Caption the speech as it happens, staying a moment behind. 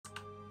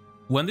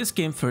When this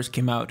game first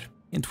came out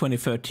in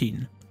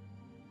 2013,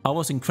 I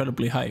was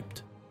incredibly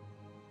hyped.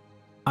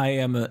 I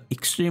am an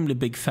extremely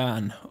big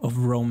fan of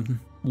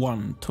Rome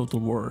 1 Total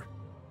War,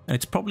 and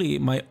it's probably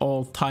my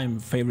all-time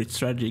favorite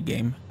strategy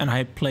game, and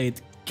I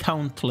played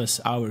countless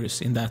hours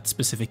in that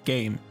specific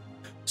game.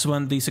 So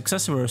when the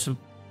successors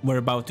were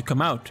about to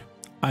come out,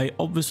 I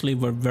obviously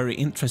were very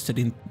interested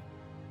in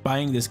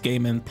buying this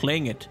game and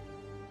playing it.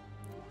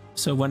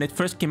 So when it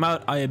first came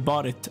out, I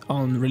bought it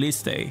on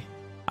release day.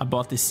 I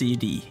bought the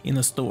CD in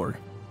a store.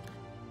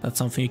 That's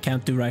something you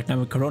can't do right now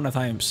in Corona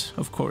times,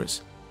 of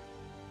course.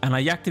 And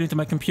I jacked it into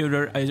my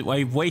computer.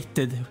 I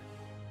waited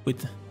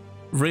with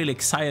really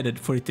excited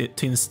for it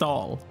to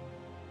install.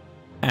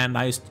 And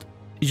I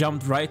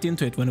jumped right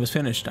into it when it was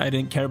finished. I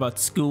didn't care about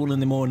school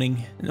in the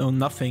morning, no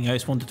nothing. I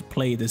just wanted to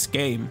play this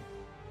game.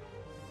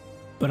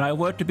 But I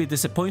were to be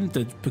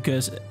disappointed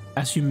because,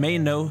 as you may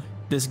know,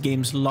 this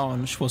game's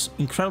launch was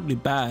incredibly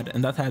bad,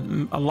 and that had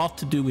a lot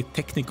to do with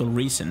technical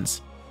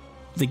reasons.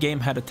 The game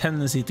had a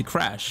tendency to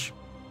crash,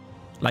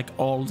 like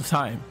all the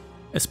time,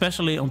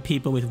 especially on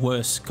people with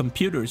worse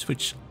computers,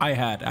 which I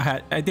had.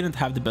 I didn't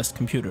have the best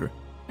computer,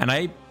 and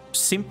I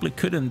simply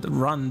couldn't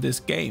run this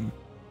game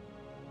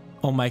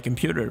on my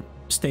computer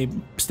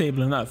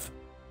stable enough.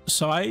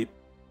 So I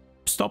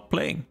stopped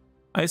playing.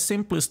 I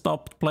simply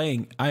stopped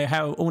playing. I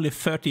have only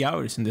 30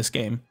 hours in this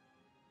game,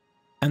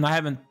 and I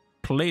haven't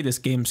played this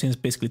game since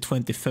basically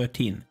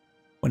 2013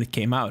 when it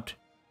came out.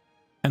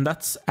 And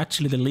that's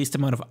actually the least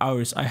amount of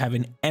hours I have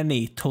in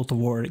any Total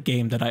War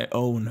game that I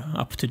own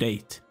up to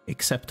date,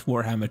 except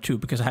Warhammer 2,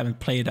 because I haven't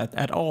played that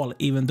at all,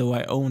 even though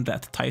I own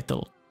that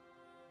title.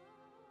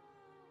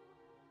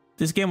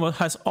 This game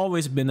has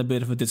always been a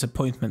bit of a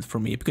disappointment for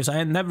me, because I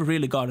had never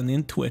really gotten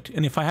into it,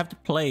 and if I have to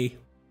play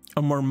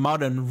a more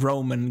modern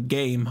Roman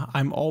game,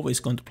 I'm always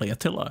going to play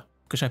Attila,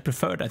 because I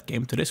prefer that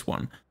game to this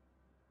one.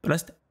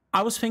 But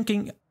I was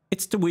thinking,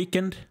 it's the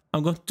weekend,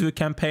 I'm going to do a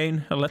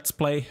campaign, a let's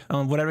play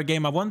on whatever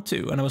game I want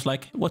to. And I was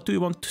like, what do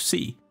you want to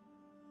see?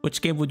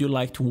 Which game would you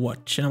like to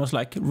watch? And I was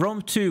like,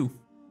 Rome 2.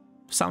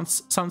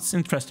 Sounds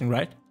interesting,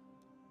 right?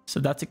 So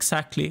that's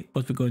exactly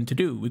what we're going to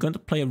do. We're going to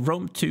play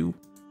Rome 2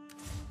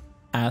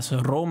 as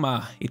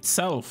Roma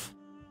itself.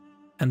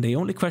 And the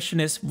only question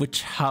is,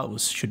 which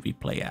house should we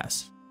play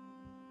as?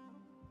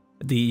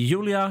 The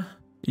Julia,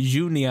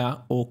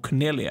 Junia, or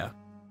Cornelia?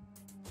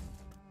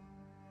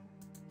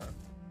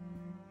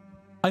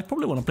 I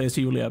probably want to play as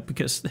Julia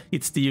because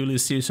it's the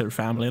Julius Caesar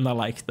family and I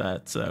like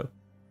that, so.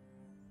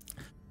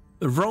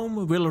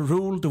 Rome will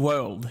rule the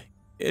world.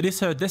 It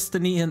is her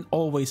destiny and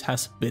always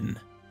has been.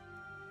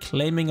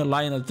 Claiming a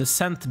line of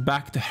descent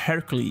back to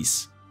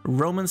Hercules,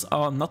 Romans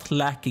are not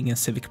lacking in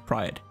civic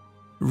pride.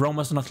 Rome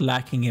was not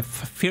lacking in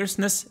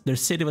fierceness. Their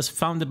city was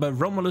founded by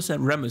Romulus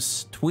and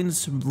Remus,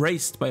 twins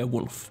raised by a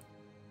wolf.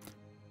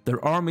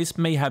 Their armies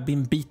may have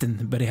been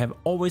beaten, but they have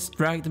always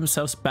dragged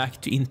themselves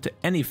back into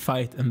any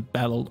fight and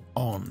battled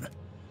on.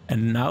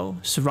 And now,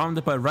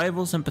 surrounded by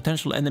rivals and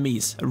potential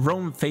enemies,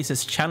 Rome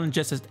faces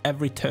challenges at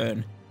every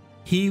turn.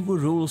 He who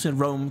rules in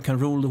Rome can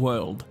rule the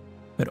world,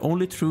 but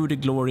only through the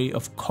glory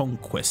of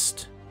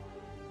conquest.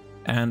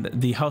 And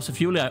the House of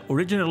Julia,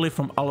 originally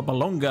from Alba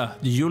Longa,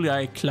 the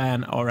Julii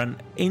clan are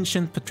an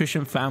ancient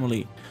patrician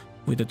family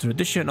with a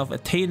tradition of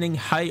attaining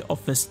high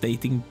office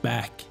dating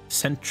back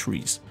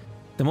centuries.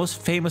 The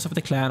most famous of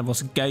the clan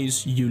was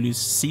Gaius Julius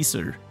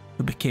Caesar,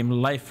 who became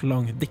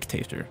lifelong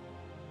dictator.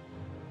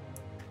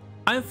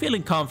 I'm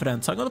feeling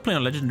confident, so I'm gonna play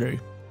on Legendary.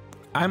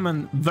 I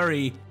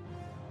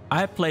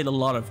have played a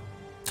lot of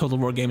Total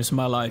War games in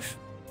my life,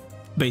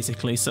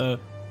 basically, so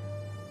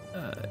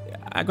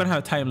I'm gonna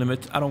have a time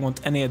limit. I don't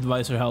want any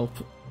advisor help.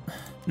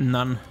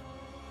 None.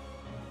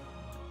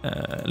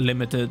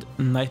 Limited.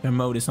 Nightmare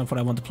mode is not what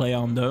I want to play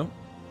on, though.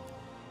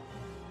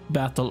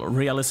 Battle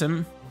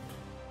realism.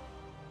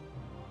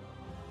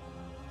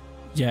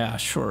 Yeah,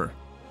 sure.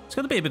 It's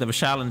gonna be a bit of a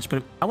challenge,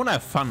 but I want to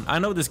have fun. I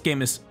know this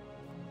game is...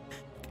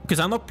 Because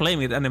I'm not playing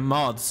with any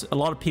mods. A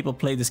lot of people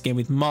play this game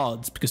with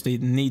mods because they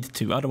need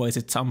to. Otherwise,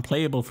 it's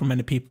unplayable for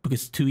many people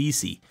because it's too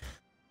easy.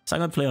 So I'm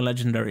gonna play on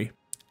Legendary.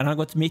 And I'm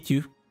going to meet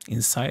you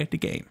inside the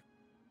game.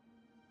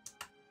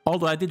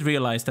 Although I did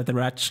realize that there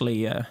are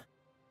actually...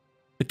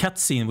 the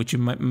cutscene, which you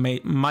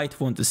might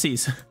want to see.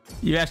 So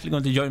you're actually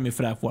going to join me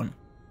for that one.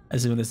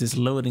 As soon as this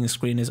loading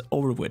screen is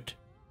over with.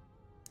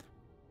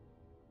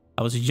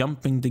 I was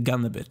jumping the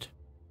gun a bit.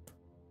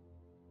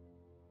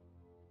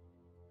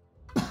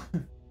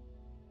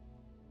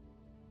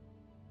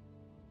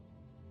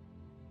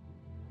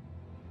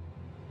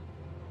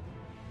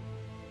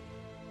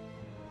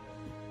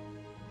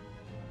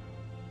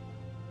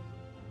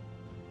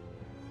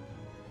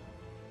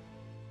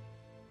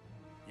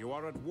 You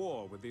are at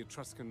war with the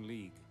Etruscan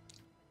League.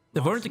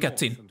 The weren't a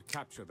cutscene.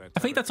 I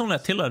think that's only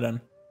Attila then.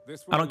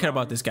 I don't care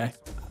about this guy.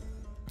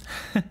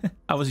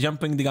 I was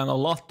jumping the gun a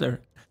lot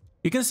there.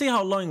 You can see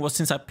how long it was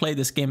since I played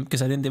this game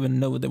because I didn't even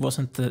know there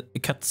wasn't a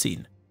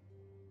cutscene.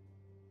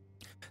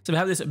 So we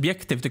have this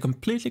objective to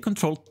completely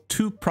control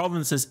 2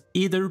 provinces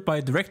either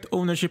by direct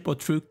ownership or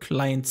through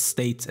client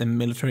states and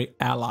military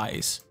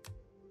allies.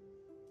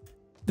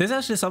 There's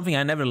actually something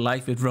I never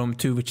liked with Rome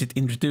 2, which it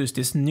introduced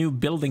this new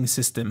building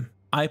system.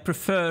 I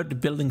prefer the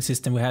building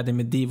system we had in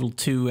Medieval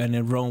 2 and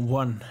in Rome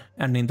 1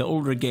 and in the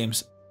older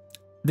games.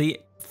 They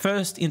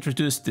first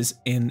introduced this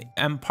in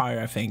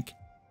Empire, I think.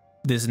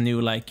 This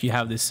new, like, you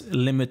have this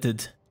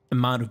limited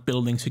amount of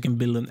buildings you can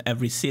build in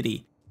every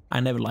city. I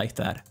never liked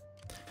that.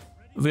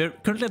 We're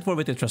currently at war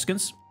with the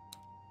Etruscans.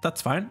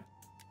 That's fine.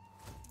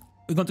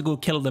 We're going to go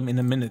kill them in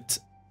a minute.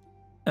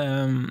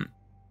 I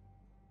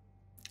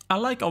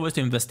like always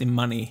to invest in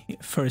money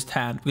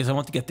firsthand because I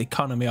want to get the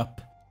economy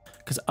up.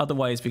 Because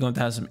otherwise we're going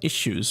to have some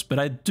issues. But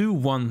I do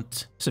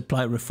want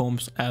supply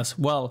reforms as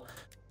well.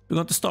 We're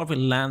going to start with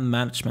land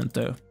management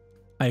though,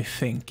 I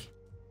think.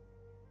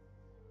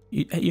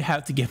 You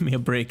have to give me a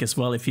break as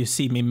well if you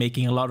see me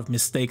making a lot of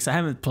mistakes. I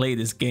haven't played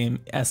this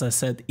game, as I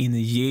said, in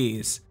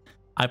years.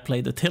 I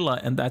played Attila,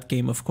 and that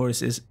game, of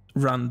course, is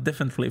run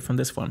differently from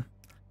this one.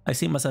 I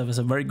see myself as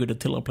a very good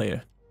Attila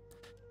player,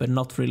 but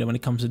not really when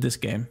it comes to this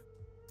game.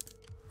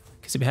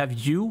 Because if we have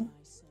you,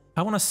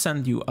 I want to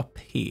send you up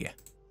here.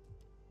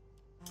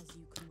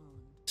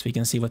 So we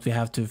can see what we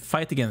have to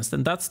fight against,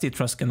 and that's the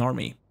Etruscan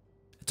army.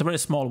 It's a very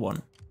small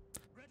one.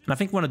 And I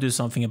think we want to do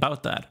something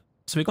about that.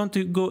 So we're going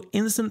to go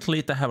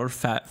instantly to have our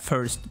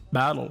first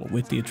battle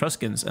with the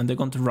Etruscans, and they're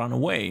going to run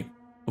away,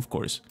 of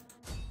course.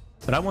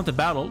 But I want a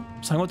battle,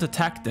 so I'm going to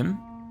attack them,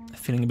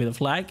 feeling a bit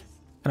of lag.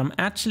 And I'm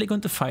actually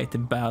going to fight the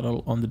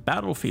battle on the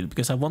battlefield,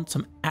 because I want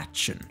some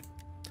action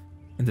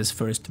in this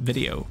first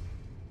video.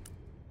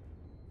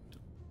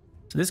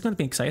 So this is going to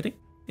be exciting.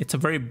 It's a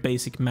very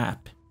basic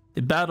map.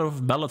 The Battle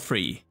of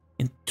Balafree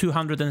in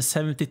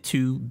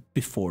 272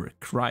 before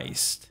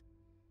Christ.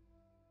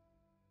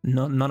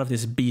 No, none of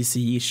this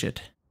BCE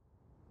shit.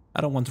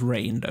 I don't want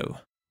rain though.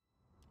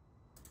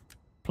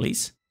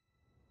 Please.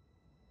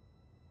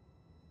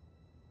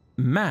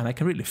 Man, I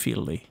can really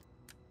feel the...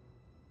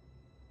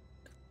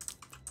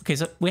 Okay,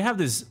 so we have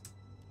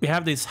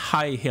this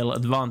high hill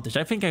advantage.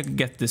 I think I could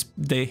get this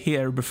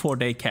here before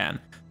they can.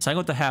 So I'm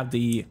going to have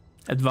the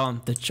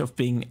advantage of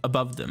being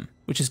above them,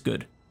 which is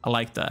good. I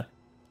like that.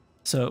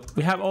 So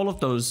we have all of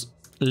those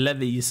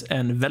levies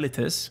and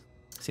velites.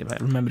 See if I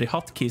remember the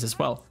hotkeys as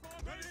well.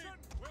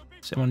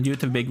 So I want you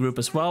to be a group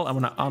as well. I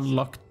want to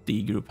unlock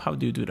the group. How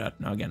do you do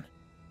that now again?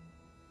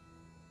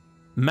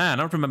 Man,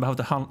 I don't remember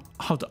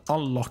how to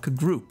unlock a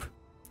group.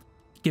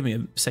 Give me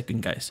a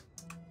second, guys.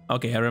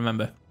 Okay, I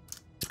remember.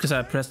 It's because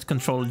I pressed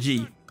Control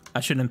G. I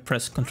shouldn't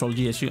press Control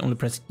G. I should only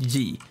press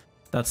G.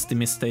 That's the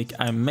mistake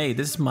I made.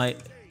 This is my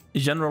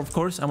general, of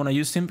course. I want to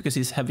use him because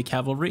he's heavy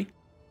cavalry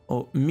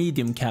or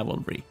medium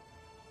cavalry.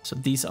 So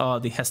these are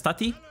the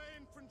Hastati,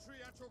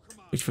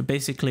 which were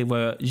basically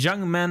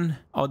young men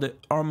are the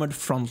armored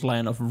front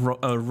line of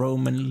a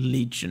Roman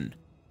legion.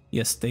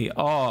 Yes, they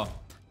are.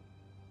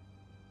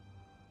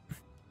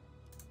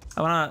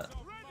 I wanna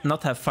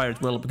not have fire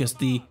at will because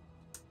the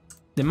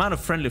amount of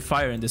friendly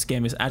fire in this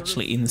game is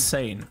actually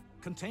insane.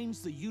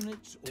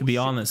 To be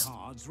honest.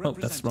 Oh,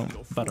 that's wrong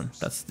button.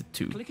 That's the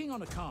 2.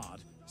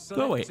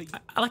 Go away.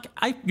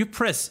 You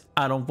press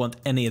I don't want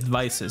any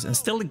advices, and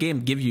still the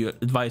game gives you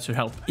advice or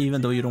help even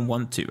though you don't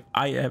want to.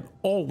 I have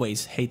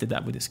always hated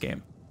that with this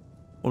game.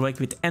 Or like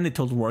with any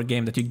Total War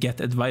game, that you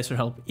get advice or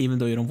help even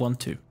though you don't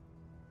want to.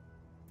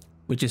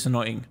 Which is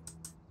annoying.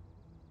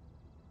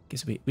 Okay,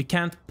 so we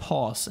can't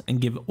pause and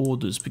give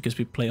orders because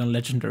we play on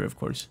Legendary, of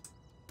course.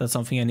 That's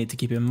something I need to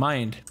keep in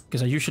mind,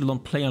 because I usually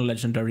don't play on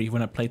Legendary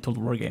when I play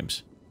Total War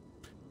games.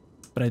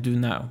 But I do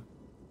now.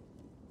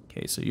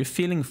 Okay, so you're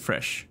feeling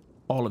fresh.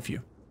 All of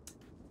you.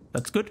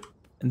 That's good.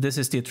 And this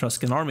is the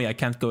Etruscan army. I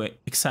can't go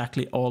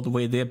exactly all the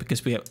way there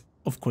because we,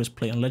 of course,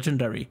 play on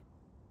Legendary.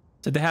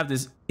 So they have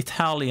this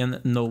Italian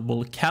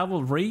noble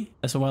cavalry,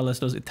 as well as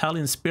those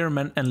Italian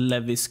spearmen and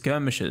levy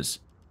skirmishers.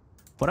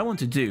 What I want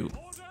to do...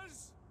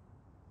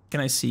 Can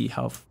I see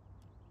how...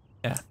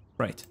 Yeah,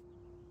 right.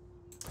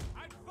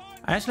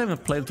 I actually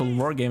haven't played a Total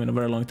War game in a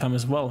very long time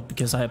as well,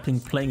 because I have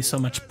been playing so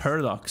much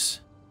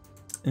Paradox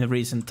in the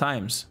recent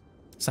times.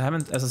 So I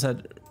haven't, as I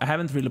said, I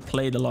haven't really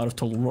played a lot of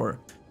Total War.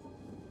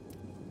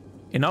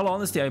 In all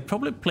honesty, I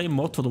probably play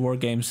more Total War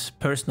games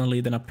personally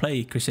than I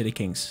play Crusader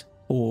Kings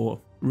or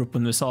Rup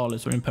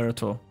Universalis or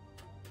Imperator,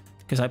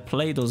 because I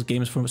play those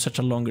games for such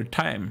a longer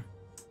time.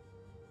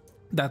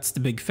 That's the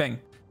big thing.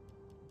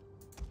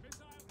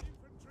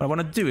 What I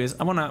want to do is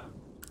I want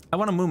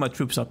to move my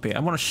troops up here. I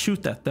want to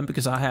shoot at them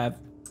because I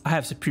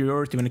have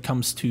superiority when it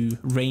comes to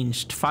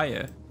ranged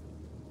fire.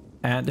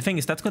 And the thing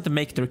is, that's going to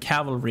make their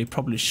cavalry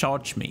probably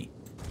charge me.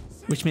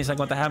 Which means I'm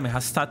going to have my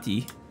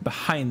Hastati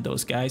behind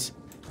those guys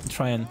and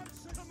try and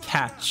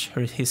catch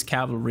his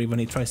cavalry when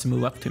he tries to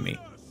move up to me.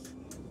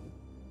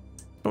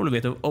 Probably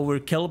a bit of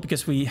overkill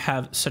because we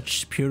have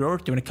such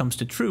superiority when it comes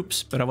to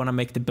troops, but I want to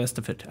make the best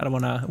of it. I don't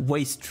want to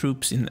waste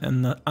troops in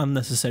an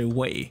unnecessary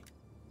way.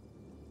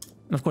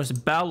 And of course, the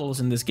battles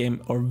in this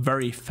game are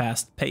very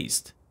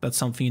fast-paced. That's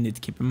something you need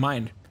to keep in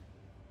mind.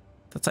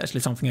 That's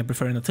actually something I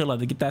prefer in Attila.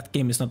 That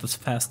game is not as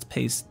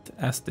fast-paced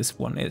as this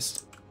one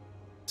is.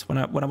 So what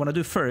I want to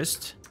do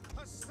first,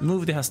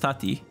 move the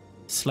Hastati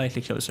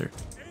slightly closer.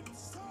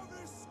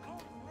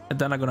 And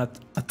then I'm gonna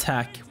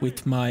attack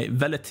with my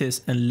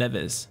Velitis and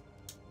Levis.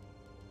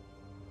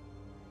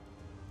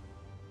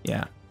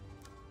 Yeah.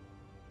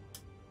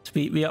 So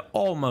we are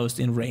almost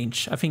in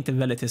range. I think the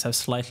Velitis have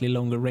slightly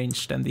longer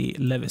range than the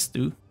Levis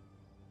do.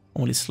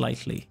 Only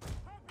slightly.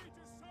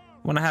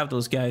 When I have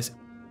those guys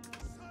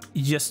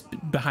just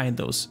behind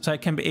those, so I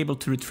can be able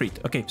to retreat.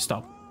 Okay,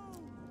 stop.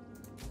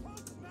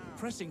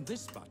 Pressing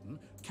this button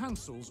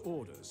cancels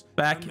orders.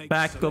 Back,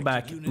 back, go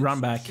back,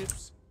 run back.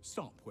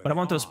 But I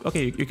want those.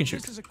 Okay, you can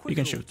shoot. You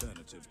can shoot.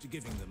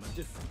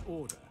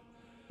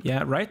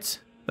 Yeah, right.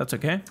 That's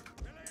okay.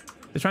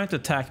 They're trying to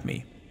attack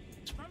me.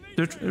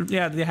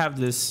 Yeah, they have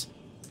those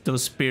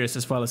spears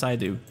as well as I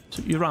do.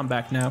 So you run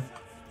back now,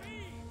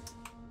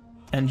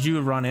 and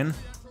you run in,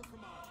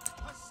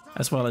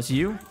 as well as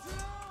you.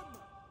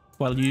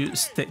 While you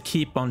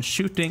keep on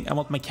shooting, I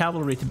want my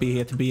cavalry to be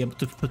here to be able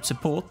to put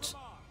support.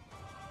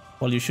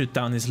 While you shoot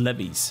down his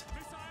levies.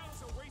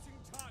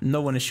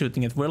 No one is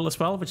shooting at will as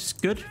well, which is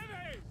good.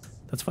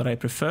 That's what I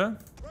prefer.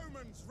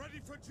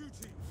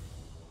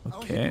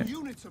 Okay.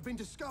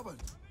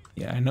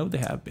 Yeah, I know they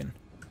have been.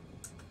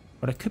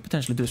 What I could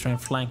potentially do is try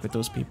and flank with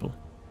those people.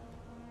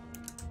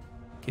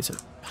 Okay, so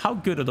how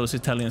good are those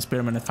Italian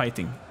spearmen at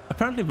fighting?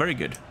 Apparently very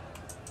good.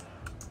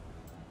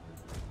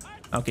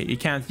 Okay, you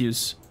can't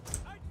use...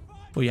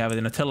 Well, you have it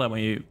in Attila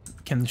when you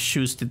can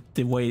choose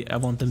the way I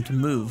want them to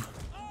move.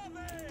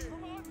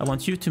 I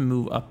want you to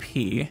move up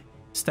here,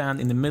 stand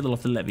in the middle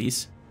of the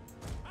levies,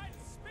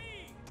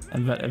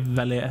 and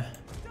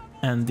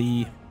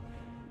the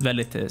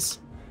Velites.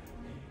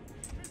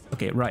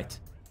 Okay, right.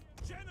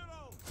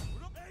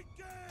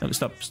 No,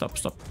 stop.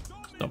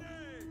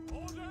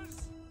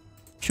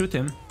 Shoot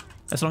him,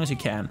 as long as you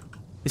can.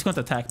 He's going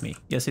to attack me.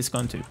 Yes, he's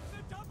going to.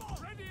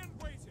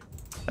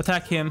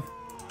 Attack him.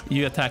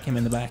 You attack him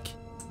in the back.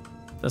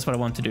 That's what I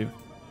want to do.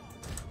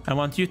 I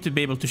want you to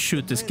be able to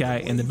shoot this guy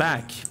in the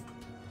back.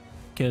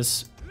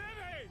 Because,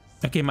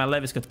 okay, my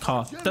levies got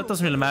caught. That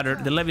doesn't really matter.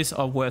 The levies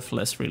are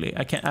worthless, really.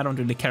 I don't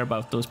really care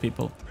about those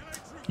people.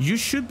 You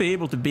should be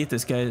able to beat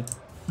this guy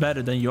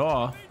better than you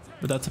are,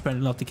 but that's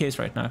apparently not the case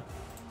right now.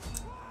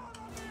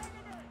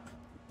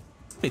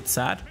 Bit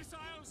sad.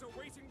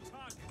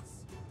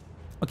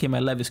 Okay, my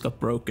levies got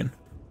broken.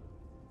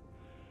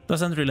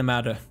 Doesn't really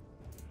matter.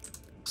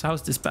 So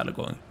how's this battle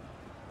going?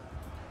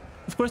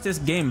 Of course, this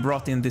game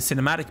brought in the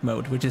cinematic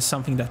mode, which is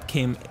something that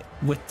came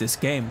with this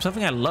game.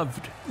 Something I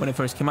loved when it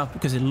first came out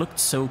because it looked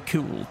so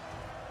cool.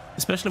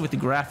 Especially with the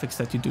graphics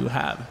that you do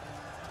have.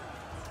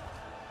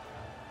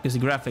 Because the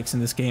graphics in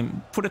this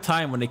game, for the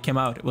time when they came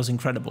out, it was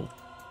incredible.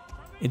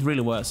 It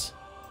really was.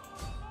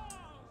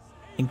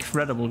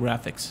 Incredible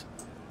graphics.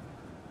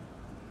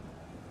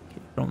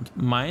 Okay, don't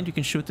mind, you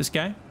can shoot this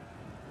guy.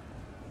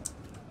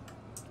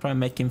 Try and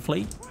make him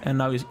flee. And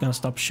now he's gonna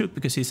stop shoot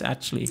because he's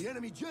actually... The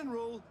enemy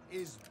general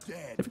is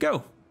dead. There we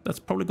go. That's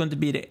probably going to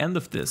be the end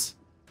of this.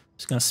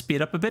 It's gonna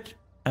speed up a bit,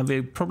 and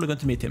we're probably going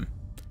to meet him.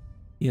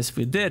 Yes,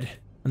 we did.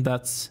 And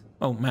that's...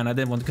 Oh man, I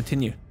didn't want to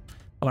continue.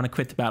 I want to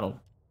quit the battle.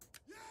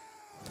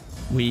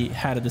 We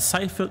had a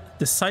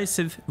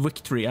decisive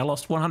victory. I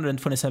lost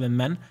 127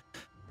 men.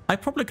 I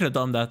probably could have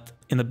done that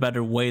in a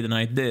better way than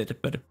I did,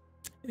 but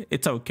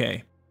it's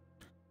okay.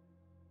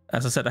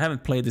 As I said, I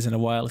haven't played this in a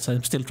while, so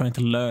I'm still trying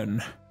to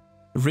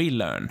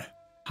relearn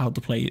how to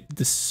play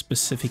this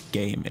specific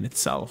game in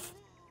itself.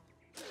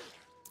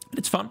 But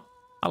it's fun.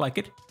 I like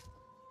it.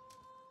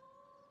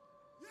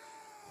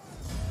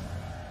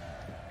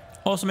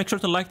 Also, make sure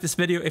to like this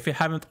video if you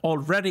haven't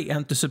already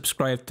and to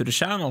subscribe to the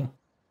channel.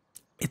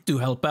 It do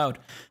help out.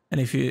 And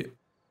if you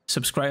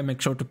subscribe,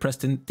 make sure to press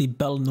the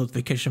bell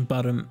notification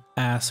button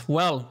as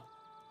well.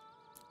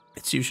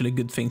 It's usually a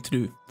good thing to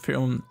do for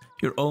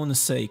your own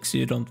sake, so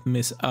you don't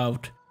miss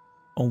out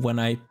on when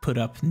I put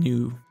up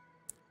new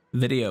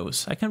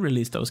videos. I can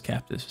release those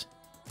captives.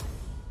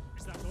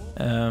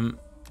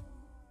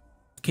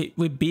 Okay,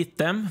 we beat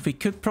them. We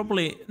could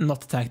probably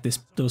not attack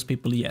those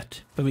people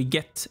yet, but we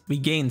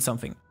gain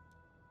something.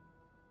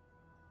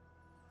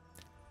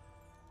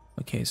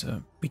 Okay,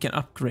 so we can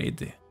upgrade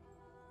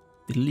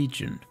the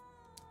Legion.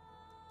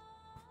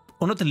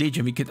 Or not the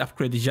Legion, we could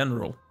upgrade the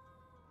General.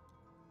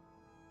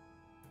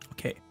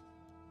 Okay.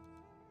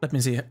 Let me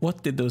see,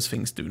 what did those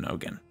things do now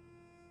again?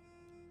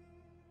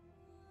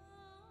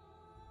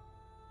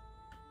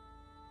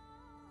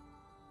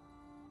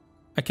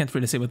 I can't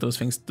really see what those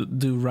things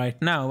do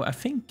right now. I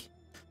think...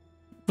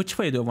 Which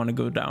way do I want to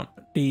go down?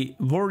 The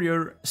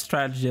Warrior,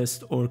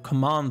 Strategist, or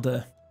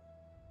Commander?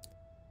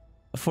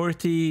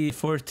 40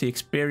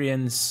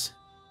 experience,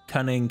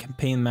 cunning,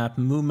 campaign map,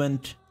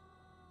 movement,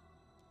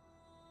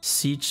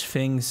 siege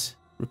things,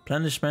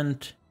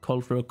 replenishment,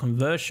 cultural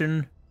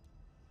conversion.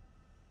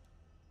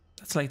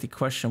 That's like the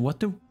question. What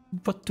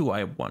do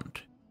I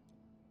want?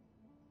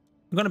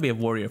 I'm gonna be a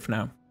warrior for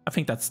now. I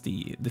think that's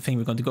the thing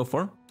we're going to go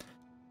for.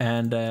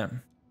 And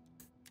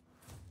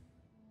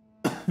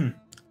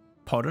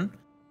pardon.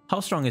 How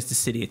strong is the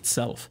city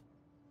itself?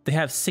 They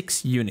have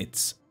 6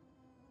 units.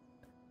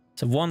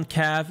 So 1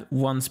 cav,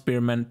 1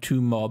 spearman,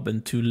 2 mob,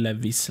 and 2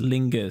 levy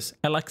slingers.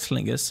 I like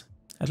slingers,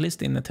 at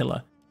least in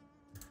Attila.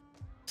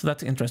 So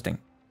that's interesting.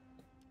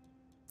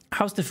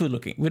 How's the food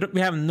looking?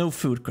 We have no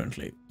food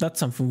currently. That's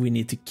something we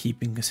need to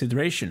keep in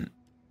consideration.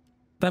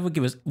 That would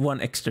give us 1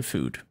 extra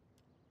food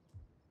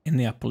in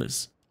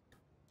Neapolis.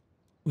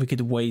 We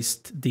could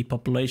waste the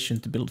population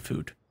to build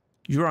food.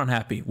 You're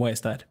unhappy. Why is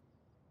that?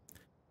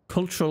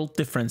 Cultural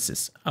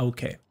differences.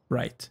 Okay,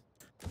 right.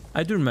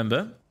 I do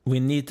remember we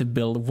need to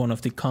build one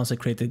of the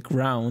consecrated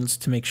grounds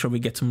to make sure we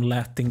get some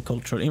Latin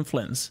cultural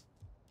influence.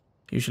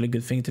 Usually a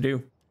good thing to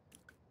do.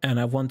 And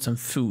I want some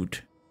food.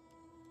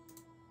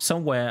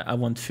 Somewhere I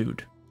want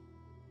food.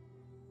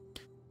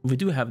 We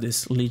do have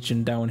this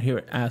legion down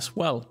here as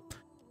well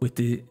with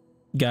the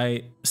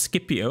guy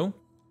Scipio.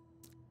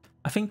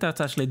 I think that's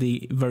actually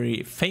the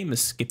very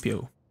famous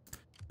Scipio,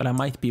 but I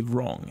might be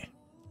wrong.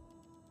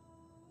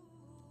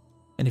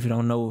 And if you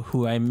don't know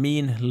who I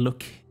mean,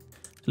 look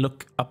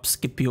up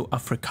Scipio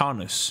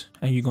Africanus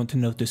and you're going to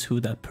notice who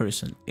that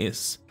person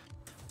is.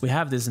 We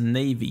have this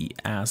navy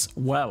as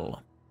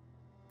well.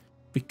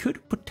 We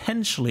could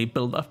potentially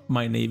build up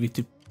my navy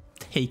to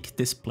take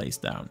this place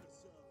down.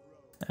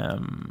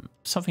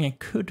 Something I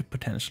could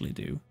potentially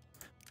do.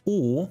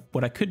 Or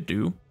what I could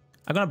do,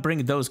 I'm gonna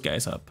bring those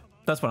guys up.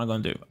 That's what I'm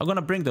gonna do. I'm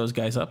gonna bring those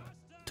guys up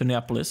to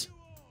Neapolis.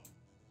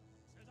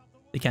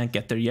 They can't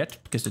get there yet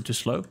because they're too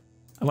slow.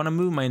 I want to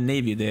move my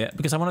navy there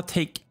because I want to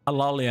take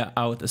Alalia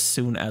out as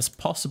soon as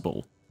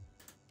possible.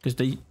 Because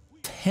they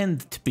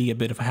tend to be a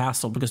bit of a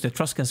hassle because the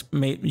Etruscans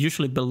may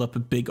usually build up a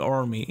big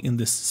army in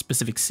this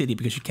specific city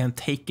because you can't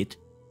take it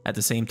at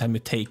the same time you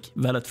take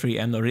Velatri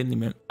and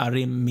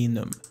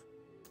Ariminum.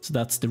 So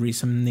that's the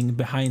reasoning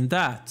behind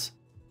that.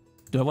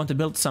 Do I want to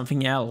build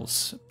something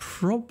else?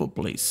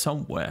 Probably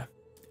somewhere.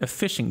 A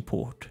fishing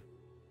port.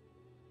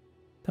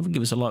 That would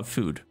give us a lot of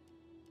food.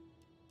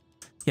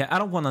 Yeah, I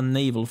don't want a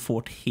naval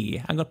fort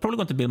here. I'm probably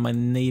going to build my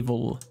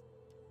naval...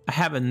 I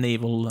have a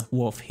naval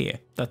wharf here.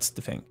 That's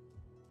the thing.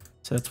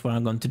 So that's what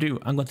I'm going to do.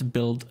 I'm going to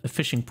build a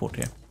fishing port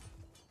here.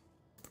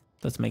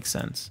 That makes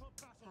sense.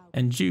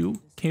 And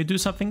you, can you do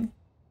something?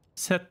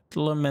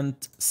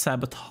 Settlement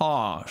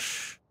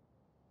sabotage.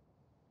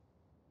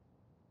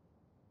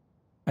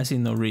 I see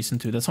no reason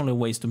to. That's only a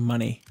waste of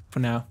money for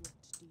now.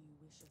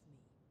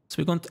 So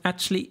we're going to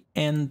actually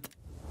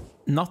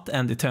not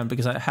end the turn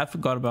because I have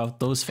forgot about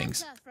those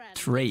things.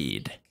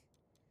 Trade.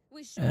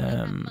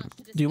 Do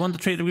you want the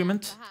trade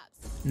agreement?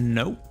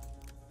 No.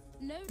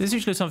 This is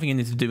usually something you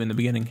need to do in the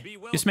beginning.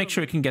 Just make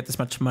sure you can get as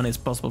much money as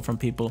possible from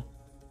people.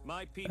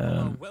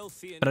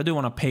 But I do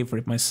want to pay for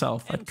it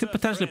myself. I could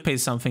potentially pay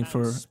something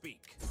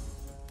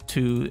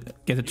to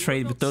get a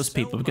trade with those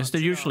people because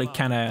they're usually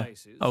kind of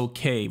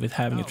okay with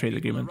having a trade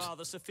agreement.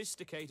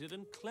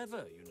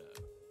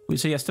 We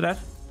say yes to that?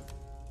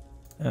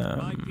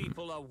 My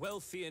people are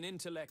wealthy in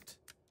intellect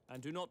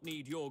and do not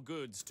need your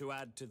goods to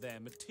add to their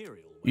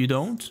material wealth. You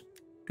don't?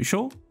 You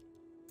sure?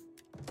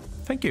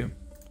 Thank you.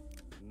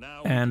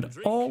 And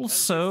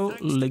also,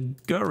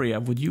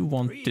 Liguria, would you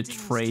want to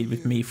trade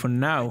with me for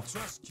now?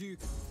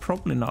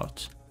 Probably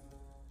not.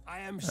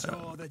 I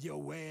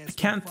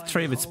can't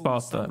trade with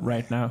Sparta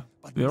right now.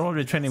 We're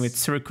already trading with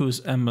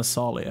Syracuse and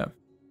Massalia.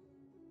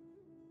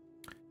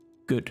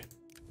 Good.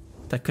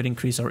 That could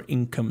increase our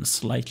income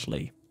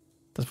slightly.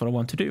 That's what I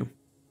want to do.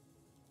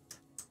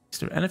 Is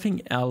there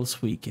anything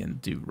else we can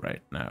do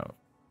right now?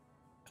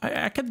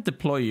 I can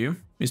deploy you,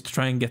 is to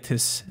try and get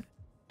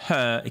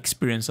her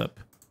experience up.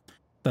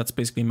 That's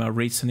basically my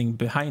reasoning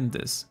behind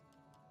this.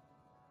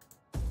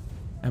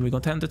 And we're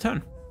going to end the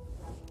turn.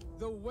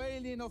 The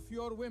wailing of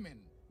your women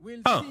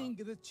will sing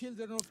the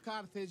children of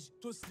Carthage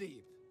to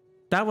sleep.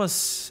 That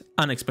was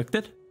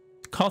unexpected.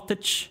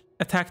 Carthage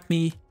attacked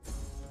me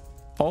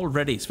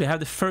already. So we have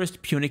the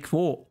first Punic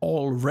War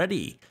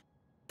already.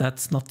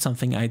 That's not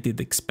something I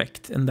did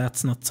expect, and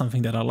that's not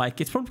something that I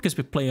like. It's probably because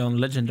we play on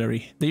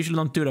Legendary. They usually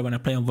don't do that when I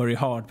play on Very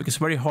Hard, because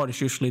Very Hard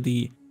is usually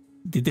the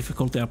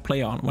difficulty I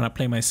play on when I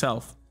play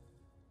myself.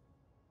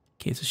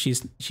 Okay, so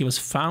she was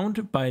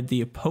found by the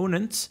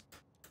opponents.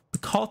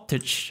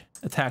 Carthage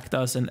attacked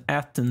us, and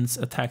Athens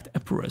attacked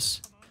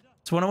Epirus.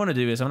 So what I want to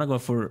do is I want to go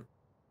for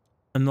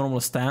a normal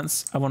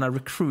stance. I want to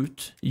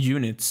recruit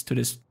units to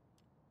this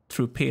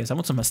troop here. So I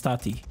want some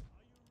Hastati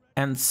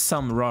and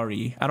some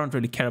Rari. I don't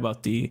really care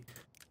about the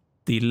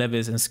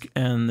levies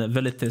and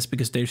velites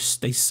because they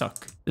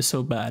suck. They're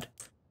so bad.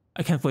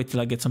 I can't wait till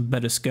I get some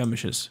better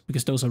skirmishes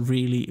because those are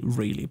really,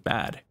 really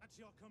bad.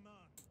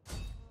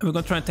 And we're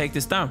gonna try and take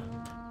this down.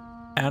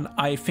 And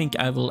I think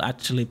I will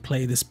actually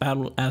play this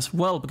battle as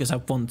well because I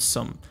want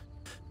some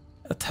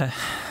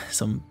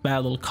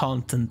battle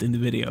content in the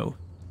video.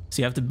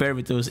 So you have to bear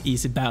with those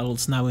easy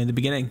battles now in the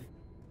beginning.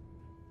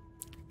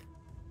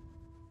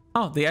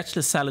 Oh, they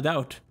actually sallied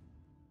out.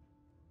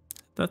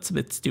 That's a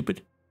bit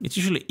stupid. It's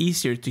usually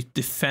easier to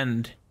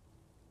defend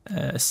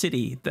a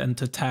city than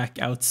to attack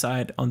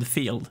outside on the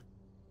field.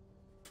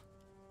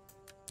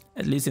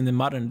 At least in the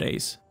modern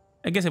days.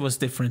 I guess it was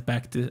different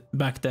back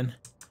then.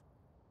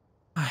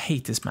 I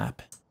hate this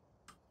map.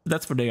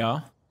 That's where they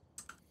are.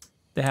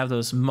 They have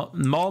those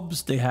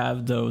mobs, they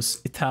have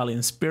those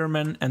Italian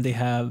spearmen, and they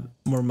have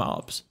more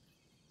mobs.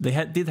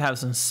 They did have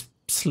some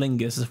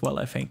slingers as well,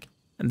 I think.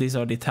 And these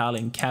are the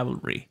Italian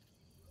cavalry.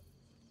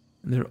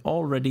 And they're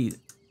already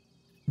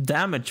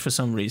damaged for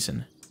some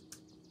reason.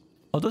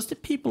 Are those the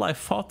people I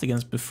fought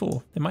against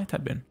before? They might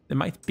have been. They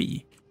might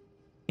be.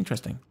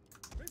 Interesting.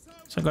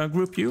 So I'm gonna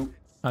group you.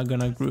 I'm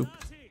gonna group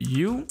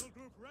you.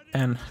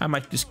 And I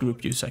might just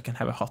group you so I can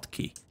have a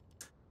hotkey.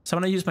 So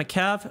I'm gonna use my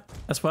cav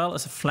as well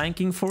as a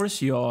flanking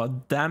force. You are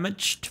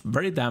damaged.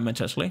 Very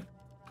damaged actually.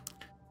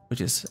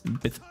 Which is a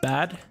bit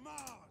bad.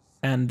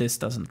 And this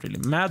doesn't really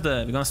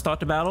matter. We're gonna start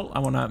the battle. I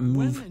wanna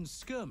move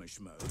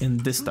in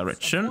this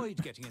direction.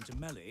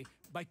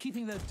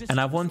 And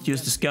I won't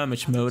use the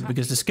skirmish mode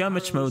because the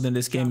skirmish mode in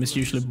this game is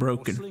usually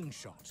broken.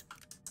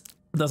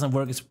 It doesn't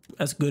work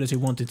as good as you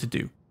want it to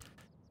do.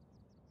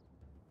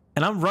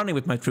 And I'm running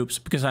with my troops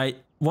because I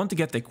want to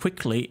get there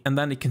quickly and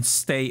then they can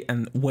stay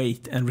and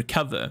wait and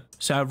recover.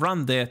 So I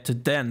run there to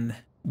then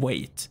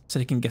wait so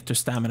they can get their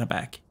stamina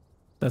back.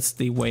 That's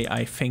the way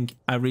I think,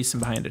 I reason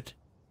behind it.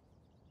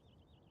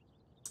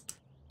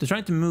 They're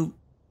trying to move.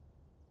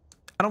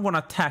 I don't want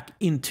to attack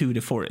into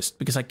the forest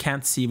because I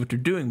can't see what they're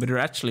doing, but they're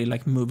actually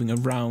like moving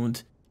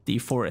around the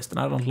forest and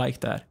I don't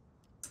like that.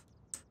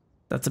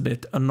 That's a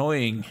bit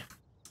annoying.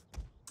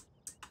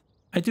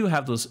 I do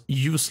have those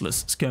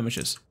useless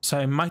skirmishes, so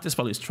I might as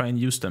well just try and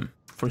use them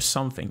for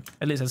something,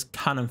 at least as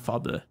cannon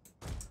fodder.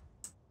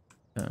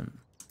 So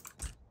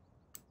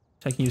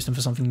I can use them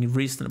for something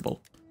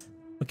reasonable.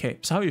 Okay,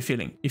 so how are you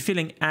feeling? You're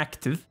feeling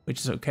active,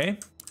 which is okay.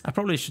 I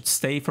probably should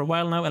stay for a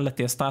while now and let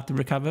the Astarte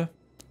recover,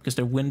 because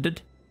they're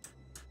winded.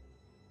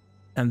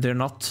 And they're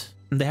not...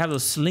 And they have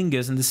those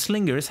slingers, and the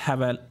slingers have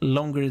a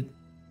longer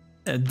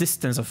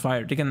distance of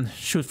fire. They can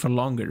shoot for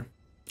longer.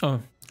 Oh,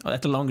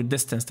 at a longer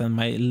distance than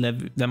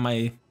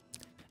my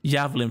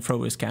javelin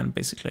throwers can,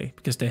 basically,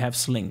 because they have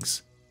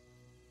slings.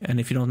 And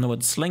if you don't know what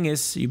a sling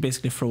is, you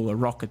basically throw a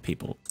rock at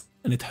people,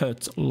 and it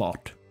hurts a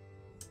lot.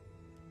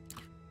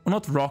 Well,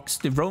 not rocks,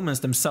 the Romans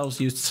themselves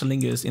used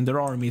slingers in their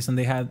armies, and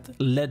they had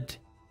lead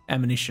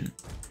ammunition,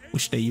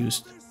 which they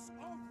used,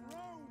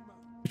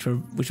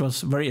 which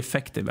was very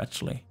effective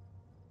actually.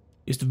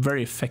 Used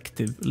very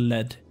effective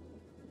lead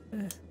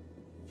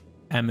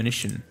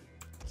ammunition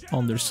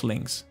on their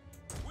slings.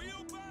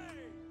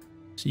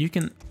 So you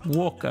can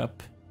walk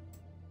up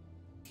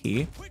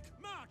here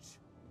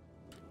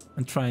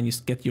and try and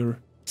just get your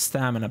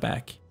stamina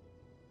back.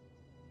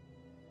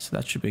 So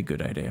that should be a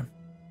good idea.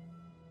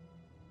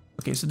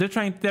 Okay, so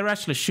they're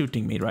actually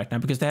shooting me right now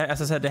because they,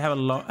 as I said, they have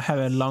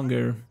a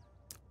longer.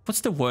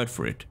 What's the word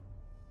for it?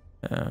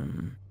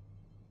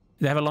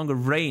 They have a longer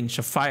range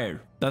of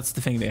fire. That's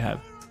the thing they have.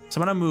 So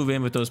I'm gonna move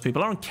in with those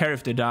people. I don't care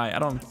if they die. I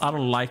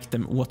don't like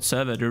them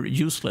whatsoever. They're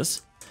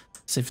useless.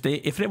 So if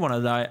they want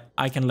to die,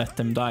 I can let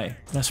them die.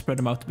 I'm gonna spread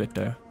them out a bit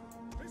there.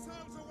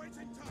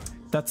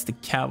 That's the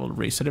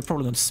cavalry, so they're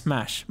probably gonna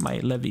smash my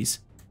levies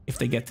if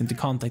they get into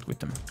contact with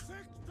them.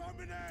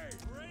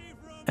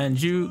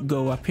 And you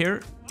go up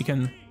here. You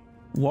can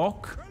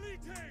walk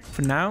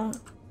for now.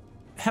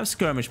 Have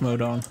skirmish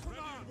mode on,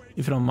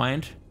 if you don't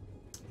mind.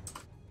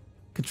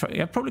 Could try.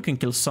 I probably can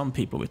kill some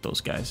people with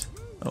those guys.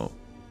 Oh,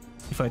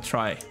 if I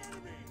try.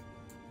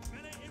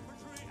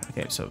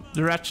 Okay, so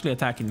they're actually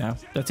attacking now.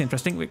 That's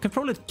interesting. We could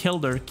probably kill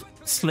their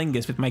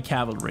slingers with my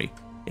cavalry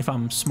if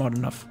I'm smart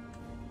enough.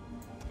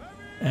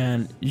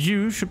 And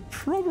you should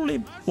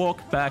probably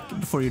walk back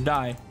before you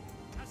die.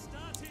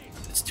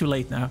 It's too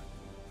late now.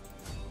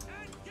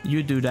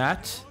 You do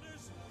that,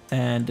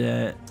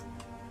 and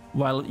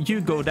while you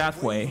go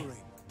that way.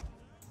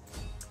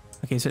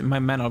 Okay, so my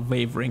men are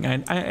wavering.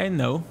 I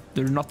know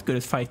they're not good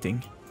at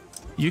fighting.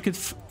 You could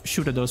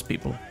shoot at those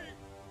people,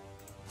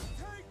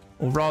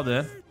 or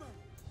rather,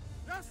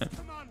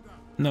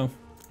 no,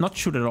 not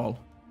shoot at all.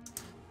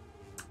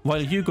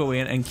 While you go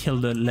in and kill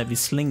the levy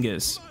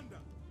slingers,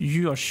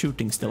 you are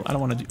shooting still. I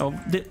don't want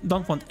to.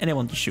 Don't want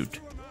anyone to shoot.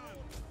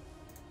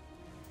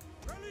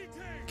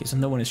 Okay, so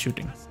no one is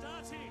shooting.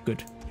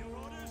 Good.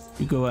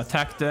 You go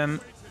attack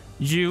them.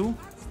 You.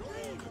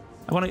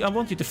 I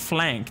want you to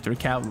flank their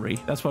cavalry.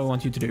 That's what I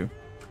want you to do.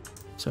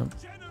 So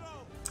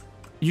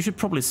you should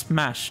probably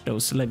smash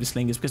those levy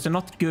slingers because they're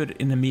not good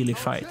in a melee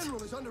fight.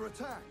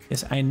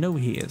 Yes, I know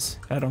he is.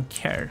 I don't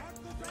care.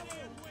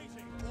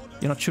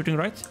 You're not shooting,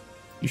 right?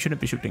 You shouldn't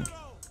be shooting.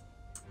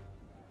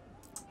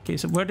 Okay,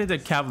 so where did the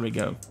cavalry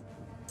go?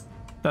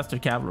 That's their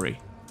cavalry.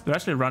 They're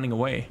actually running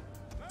away.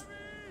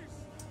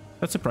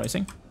 That's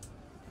surprising.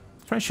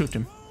 Try and shoot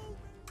him.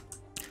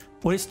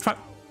 Or he's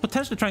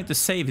potentially trying to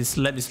save his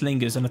levy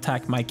slingers and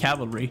attack my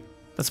cavalry.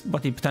 That's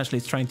what he potentially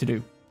is trying to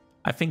do.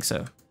 I think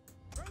so.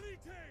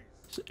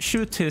 So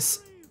shoot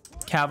his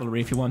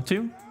cavalry if you want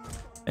to.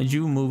 And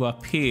you move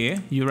up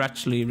here. You're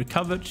actually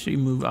recovered, so you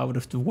move out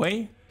of the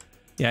way.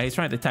 Yeah, he's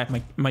trying to attack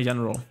my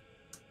general.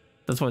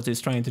 That's what he's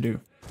trying to do.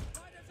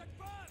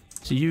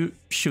 So you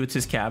shoot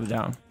his cav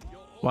down.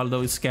 While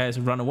those guys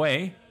run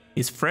away.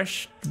 He's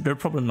fresh. They're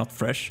probably not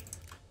fresh,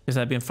 because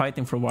I've been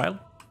fighting for a while.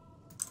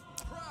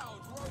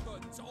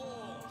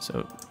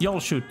 So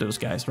y'all shoot those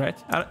guys, right?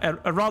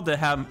 I'd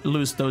rather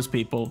lose those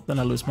people than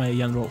I lose my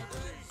general.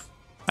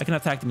 I can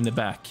attack them in the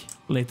back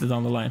later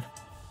down the line.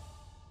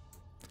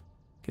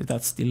 Okay,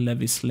 that's the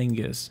levy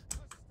slingers.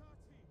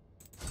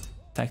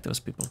 Attack those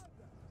people.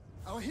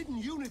 Our hidden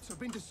units have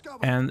been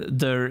discovered. And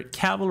their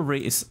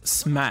cavalry is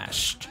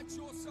smashed.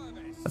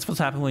 That's what's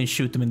happened when you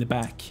shoot them in the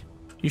back.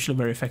 Usually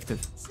very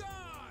effective.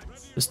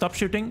 So stop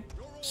shooting.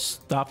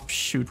 Stop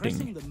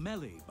shooting.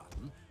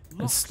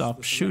 And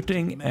stop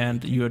shooting,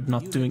 and you're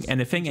not doing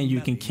anything, and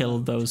you can kill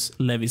those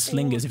levy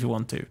slingers if you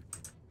want to.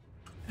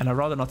 And I'd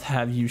rather not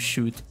have you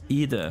shoot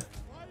either.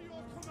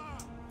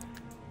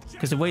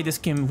 Because the way this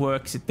game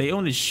works, they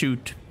only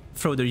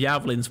throw their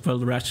javelins while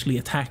they're actually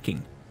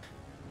attacking.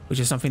 Which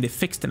is something they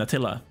fixed in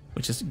Attila,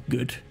 which is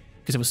good.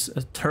 Because it was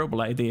a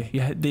terrible idea.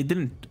 They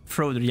didn't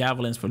throw their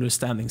javelins while they were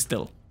standing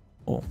still.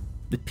 Oh,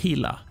 the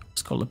pila.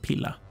 It's called a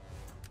pila.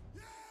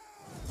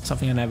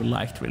 Something I never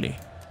liked, really.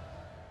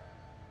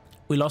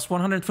 We lost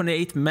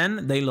 128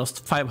 men. They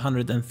lost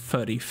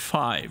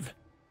 535.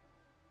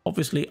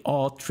 Obviously,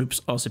 our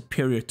troops are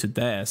superior to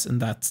theirs,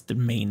 and that's the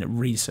main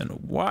reason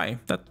why.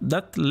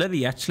 That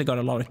levy actually got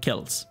a lot of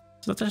kills.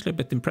 So that's actually a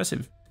bit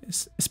impressive.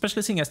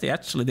 Especially seeing as they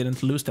actually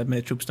didn't lose that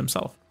many troops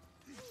themselves.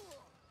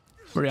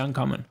 Very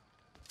uncommon.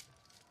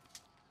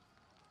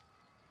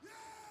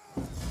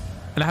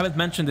 And I haven't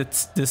mentioned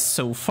this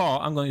so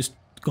far. I'm going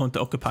to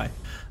occupy.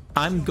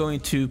 I'm going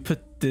to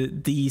put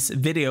these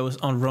videos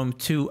on Rome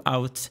 2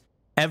 out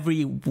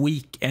every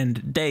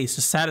weekend day.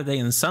 So Saturday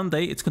and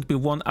Sunday, it's going to be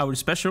 1 hour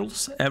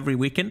specials every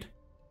weekend.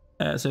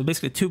 So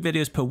basically 2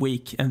 videos per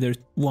week, and they're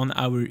 1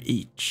 hour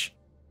each.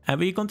 And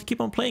we're going to keep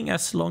on playing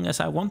as long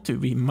as I want to.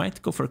 We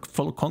might go for a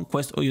full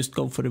conquest or just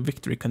go for the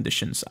victory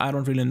conditions. I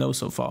don't really know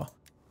so far.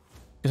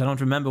 Because I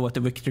don't remember what the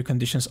victory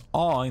conditions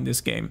are in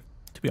this game,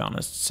 to be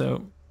honest.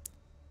 So,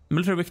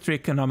 military victory,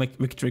 economic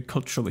victory,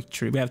 cultural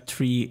victory. We have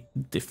 3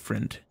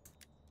 different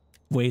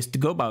ways to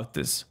go about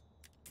this.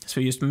 So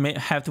you just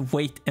have to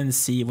wait and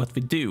see what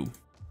we do.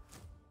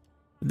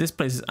 This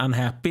place is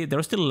unhappy. There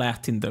are still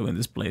Latin, though, in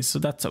this place, so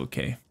that's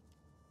okay.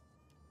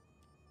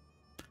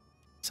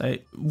 So I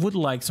would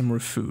like some more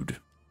food.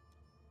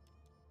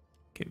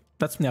 Okay,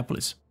 that's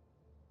Neapolis.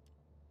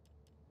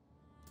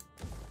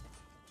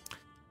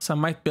 So I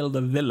might build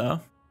a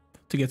villa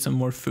to get some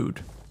more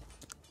food.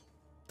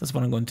 That's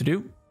what I'm going to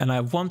do. And I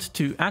want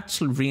to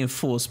actually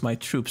reinforce my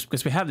troops,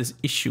 because we have this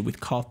issue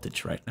with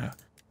Carthage right now,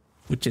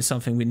 which is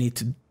something we need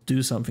to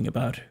do something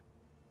about.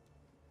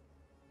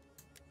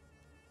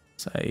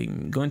 So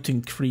I'm going to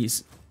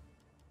increase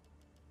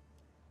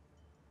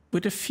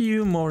with a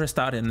few more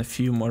Restari and a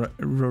few more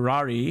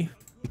Rurari.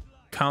 We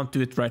can't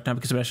do it right now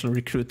because we're actually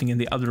recruiting in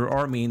the other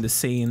army in the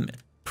same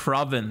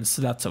province.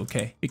 So that's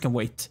okay. We can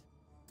wait.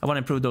 I want to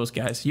improve those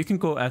guys. You can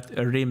go at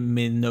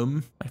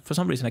Riminum. For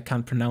some reason I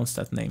can't pronounce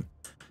that name.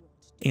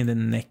 In the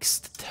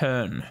next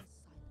turn.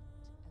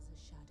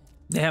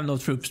 They have no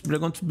troops. We're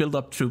going to build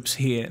up troops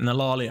here in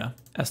Alalia,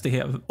 as they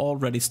have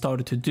already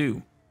started to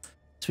do.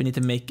 So we need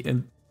to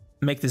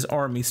make this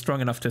army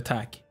strong enough to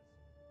attack.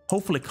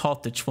 Hopefully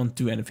Carthage won't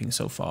do anything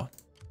so far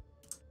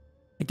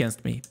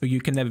against me, but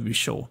you can never be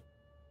sure.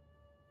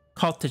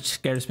 Carthage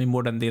scares me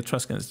more than the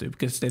Etruscans do,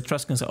 because the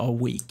Etruscans are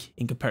weak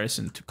in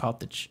comparison to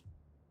Carthage.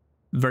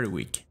 Very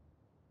weak.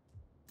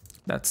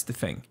 That's the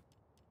thing.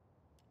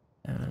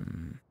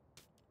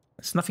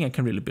 There's nothing I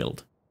can really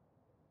build.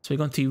 So we're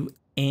going to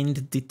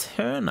end the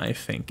turn, I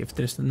think, if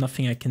there's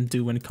nothing I can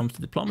do when it comes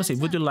to diplomacy.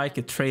 Would you like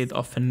a trade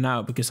offer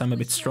now, because I'm a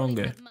bit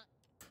stronger?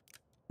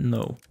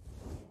 No.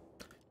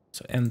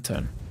 So end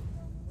turn.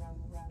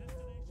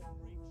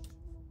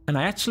 And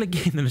I actually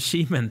gained an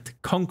achievement,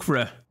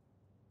 Conqueror.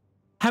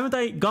 Haven't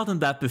I gotten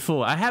that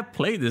before? I have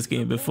played this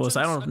game before, so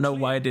I don't know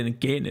why I didn't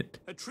gain it.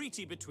 A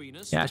treaty between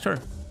us. Yeah, sure.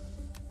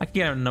 I can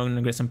get a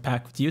non-aggressive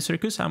pact with you,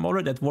 Circus. I'm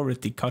already at war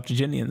with the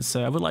Carthaginians,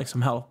 so I would like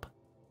some help.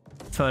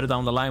 Further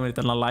down the line with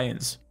an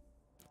alliance.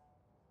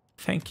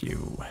 Thank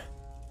you.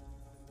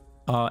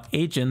 Our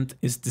agent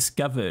is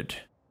discovered.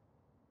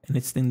 And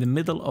it's in the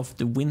middle of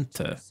the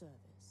winter.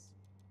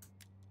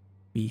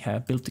 We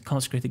have built the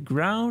consecrated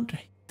ground.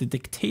 The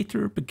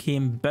dictator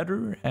became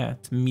better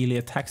at melee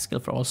attack skill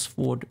for all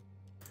sword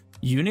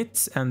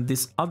units, and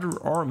this other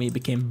army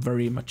became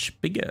very much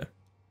bigger.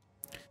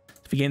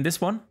 So we gain this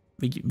one.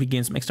 We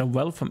gain some extra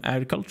wealth from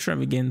agriculture, and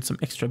we gain some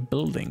extra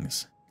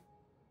buildings.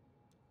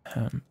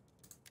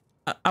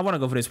 I want to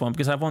go for this one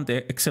because I want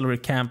the auxiliary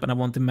camp and I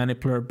want the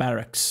manipular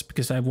barracks,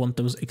 because I want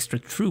those extra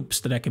troops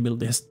that I can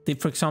build.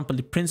 For example,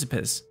 the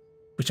Principes,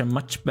 which are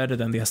much better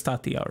than the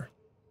Hastati are.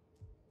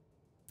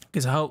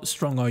 Because how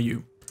strong are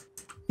you?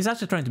 He's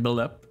actually trying to build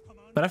up,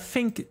 but I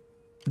think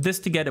this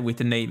together with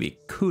the navy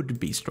could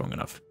be strong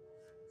enough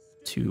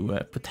to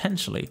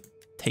potentially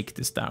take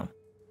this down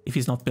if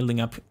he's not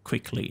building up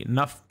quickly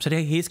enough. So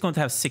he's going to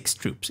have 6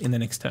 troops in the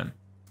next turn.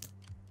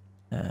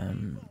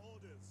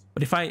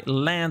 But if I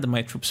land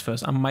my troops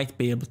first, I might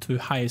be able to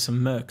hire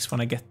some mercs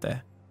when I get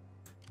there.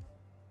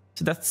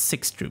 So that's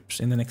 6 troops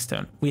in the next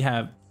turn. We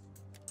have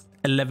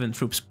 11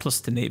 troops plus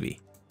the navy,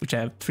 which I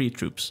have 3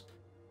 troops.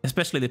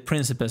 Especially the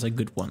Principes are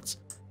good ones.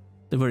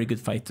 They're very good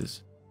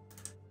fighters.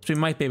 So we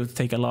might be able to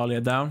take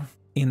Alalia down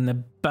in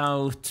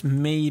about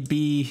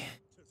maybe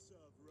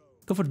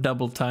Go for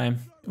double time.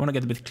 I want to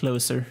get a bit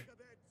closer.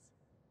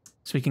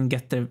 So we can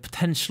get there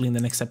potentially in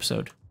the next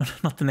episode.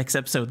 Not the next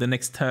episode, the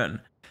next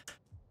turn.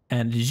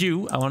 And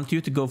you, I want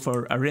you to go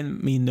for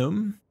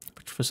Ariminum,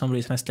 which for some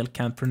reason I still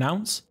can't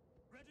pronounce.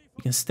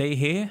 You can stay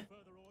here.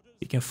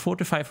 You can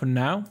fortify for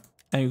now.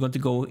 And you're going to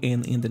go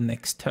in the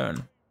next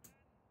turn.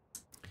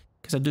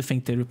 Because I do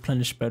think they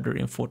replenish better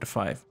in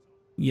 45.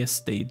 Yes,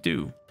 they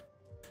do.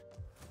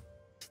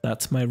 So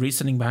that's my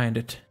reasoning behind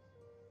it.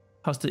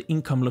 How's the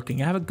income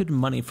looking? I have a good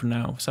money for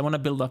now. So I want to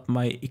build up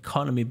my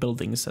economy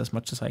buildings as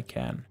much as I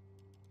can.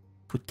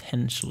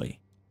 Potentially.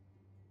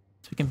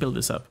 So we can build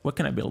this up. What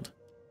can I build?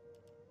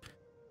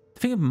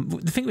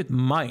 The thing with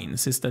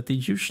mines is that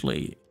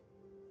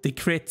they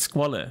create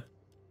squalor,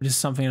 which is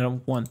something I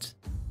don't want.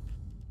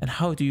 And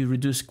how do you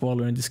reduce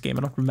squalor in this game?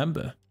 I don't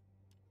remember.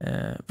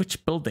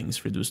 Which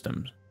buildings reduce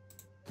them?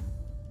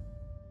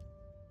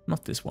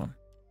 Not this one.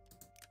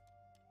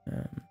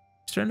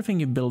 Is there anything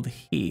you build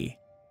here?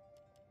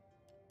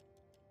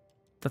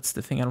 That's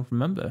the thing I don't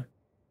remember.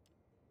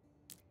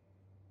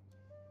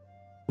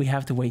 We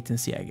have to wait and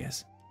see, I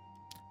guess.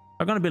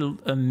 I'm gonna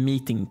build a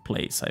meeting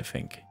place, I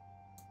think,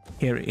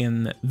 here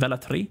in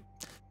Velatri,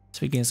 so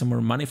we gain some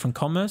more money from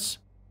commerce.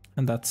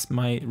 And that's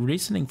my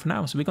reasoning for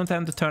now. So we're going to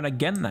end the turn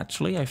again,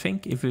 actually, I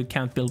think, if we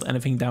can't build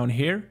anything down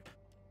here.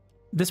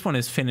 This one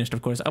is finished,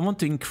 of course. I want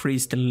to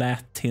increase the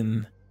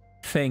Latin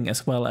thing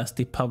as well as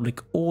the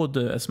public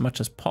order as much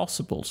as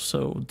possible.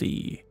 So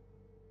this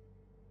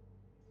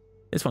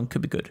one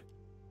could be good.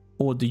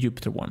 Or the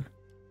Jupiter one.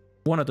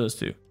 One of those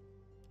two.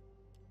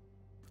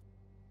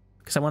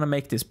 Because I want to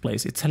make this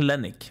place. It's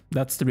Hellenic.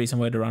 That's the reason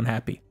why they're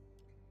unhappy.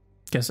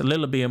 Because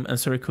Lilybium and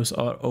Syracuse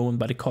are owned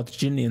by the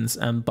Carthaginians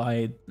and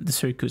by the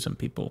Syracusan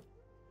people.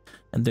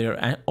 And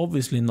they're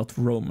obviously not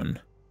Roman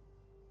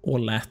or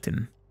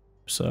Latin.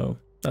 So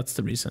that's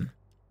the reason.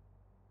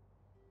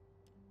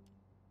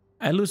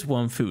 I lose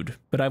one food,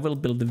 but I will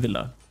build a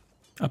villa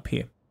up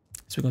here.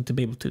 So we're going to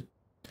be able to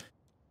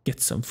get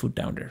some food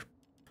down there.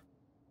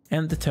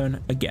 End the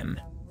turn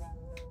again.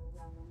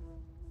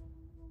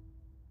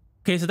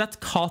 Okay, so that's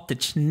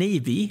Carthage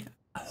Navy.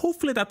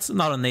 Hopefully that's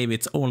not a navy,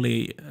 it's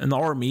only an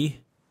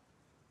army,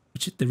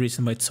 which is the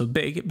reason why it's so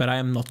big, but I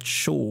am not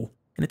sure.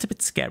 And it's a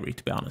bit scary,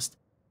 to be honest.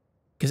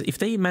 Because if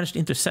they manage to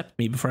intercept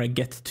me before I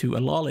get to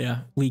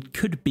Alalia, we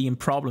could be in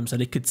problems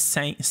and it could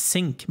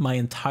sink my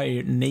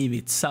entire navy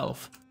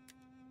itself,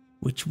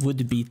 which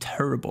would be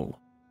terrible.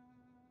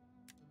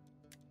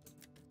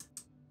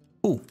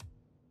 Oh,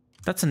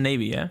 that's a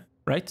navy, yeah?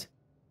 Right?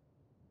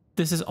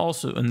 This is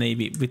also a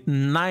navy with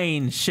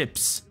 9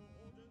 ships.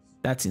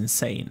 That's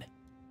insane.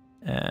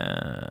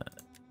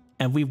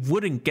 And we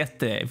wouldn't get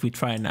there if we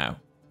try now.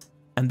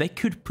 And they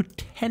could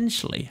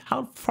potentially...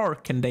 How far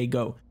can they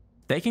go?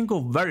 They can go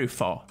very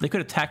far. They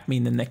could attack me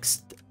in the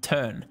next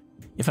turn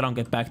if I don't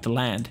get back to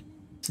land.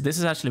 So this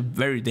is actually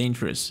very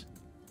dangerous.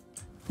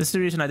 This is the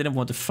reason I didn't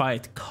want to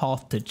fight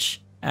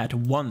Carthage at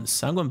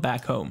once. I'm going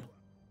back home.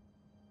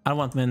 I don't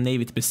want my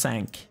navy to be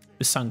sunk.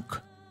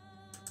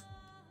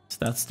 So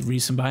that's the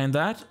reason behind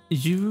that.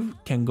 You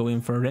can go in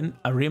for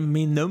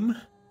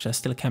Ariminum, which I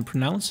still can't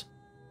pronounce,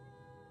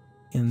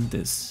 in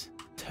this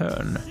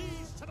turn.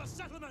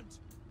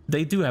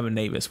 They do have a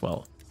navy as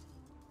well.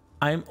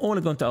 I'm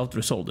only going to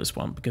out-resolve this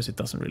one because it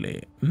doesn't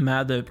really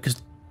matter,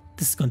 because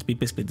this is going to be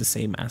basically the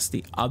same as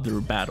the other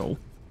battle.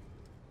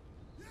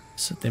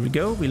 So there we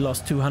go, we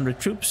lost 200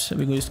 troops.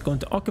 We're just going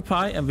to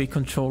occupy and we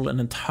control an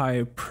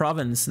entire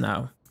province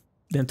now.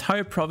 The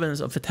entire province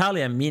of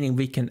Italia, meaning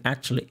we can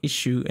actually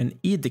issue an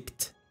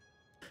edict.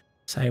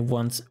 So I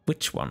want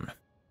which one?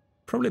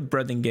 Probably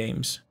Bread and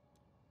Games.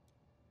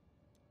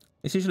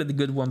 It's usually the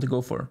good one to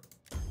go for.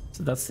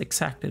 So that's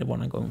exactly the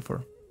one I'm going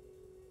for.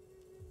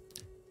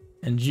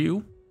 And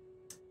you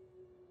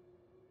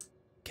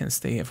can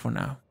stay here for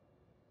now.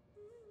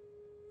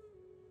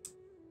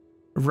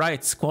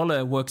 Right,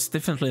 squalor works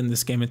differently in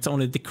this game. It's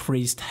only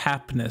decreased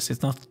happiness.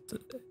 It's not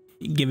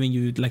giving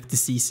you like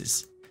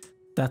diseases.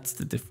 That's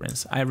the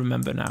difference. I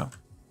remember now.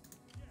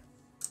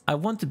 I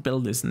want to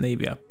build this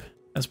navy up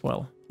as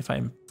well, if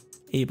I'm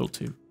able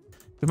to.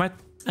 We might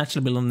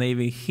actually build a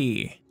navy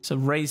here. So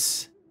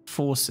raise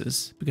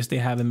forces, because they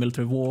have a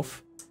military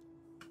wharf.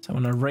 So I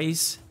want to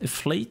raise a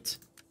fleet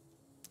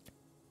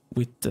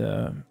with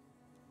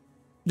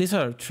these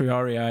are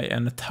Triarii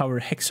and a tower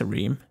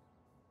hexareme.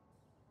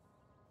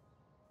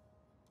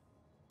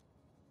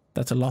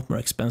 That's a lot more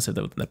expensive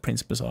though than the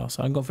Principes are.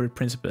 So I'm going for the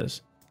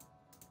Principes.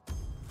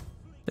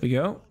 There we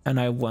go. And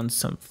I want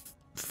some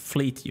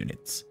fleet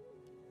units.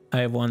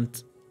 I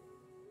want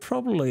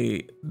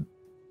probably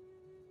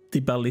the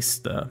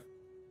ballista.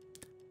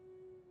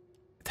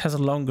 It has a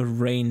longer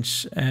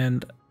range,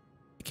 and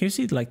can you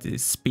see like the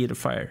speed of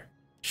fire?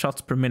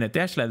 Shots per minute. They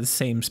actually have the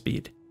same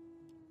speed.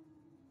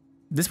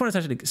 This one is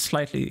actually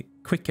slightly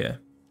quicker.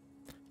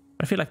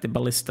 I feel like the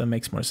ballista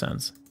makes more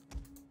sense.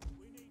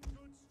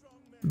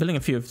 Building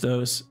a few of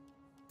those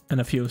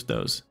and a few of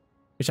those,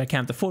 which I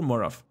can't afford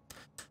more of.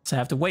 So I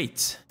have to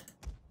wait.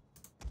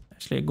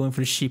 Actually, I'm going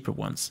for the cheaper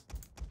ones.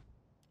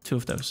 2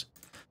 of those.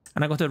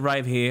 And I got to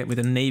arrive here with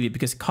a navy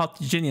because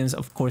Carthaginians,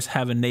 of course,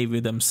 have a navy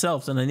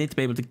themselves, and I need to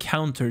be able to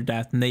counter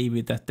that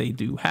navy that they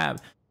do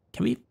have.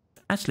 Can we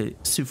actually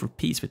sue for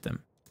peace with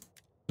them?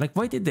 Like,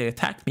 why did they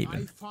attack me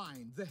even?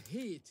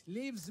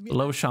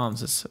 Low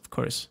chances, of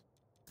course.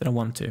 They don't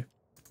want to.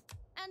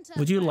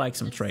 Would you like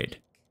some trade?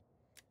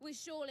 We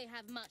surely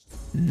have much.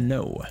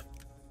 No.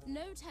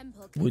 No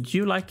temple. Would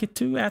you like it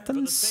to,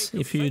 Athens?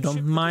 If you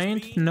don't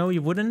mind. No,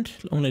 you wouldn't.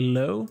 Only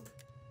low.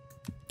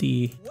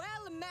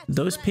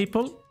 Those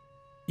people?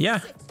 Yeah,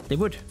 they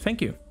would.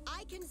 Thank you.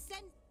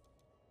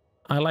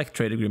 I like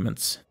trade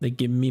agreements. They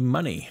give me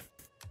money.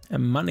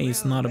 And money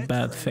is not a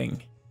bad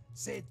thing.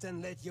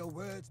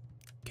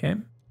 Okay.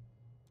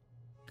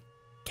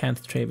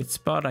 Can't trade with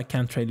Sparta.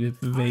 Can't trade with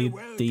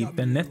the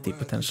Veneti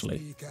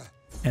potentially.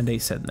 And they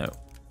said no.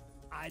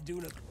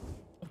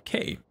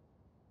 Okay.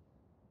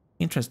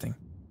 Interesting.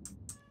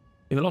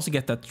 We will also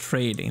get that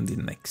trade in the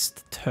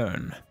next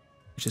turn,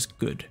 which is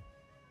good.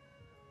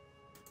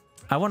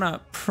 I want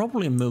to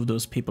probably move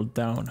those people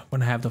down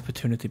when I have the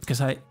opportunity, because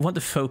I want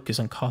to focus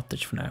on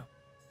Carthage for now.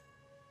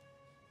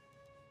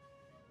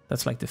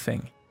 That's like the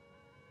thing.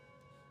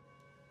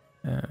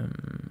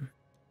 I'm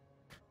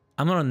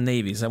not on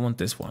navies. I want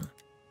this one.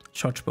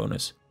 Charge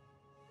bonus.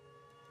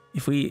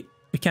 If we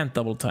can't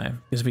double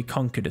time because we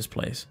conquered this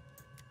place.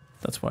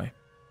 That's why.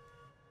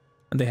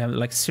 And they have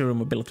like 0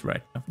 mobility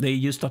right now. They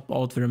used up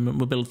all their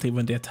mobility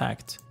when they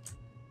attacked.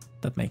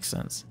 That makes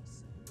sense.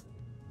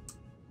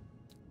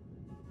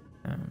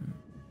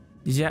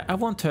 Yeah, I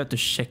want her to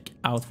check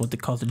out what the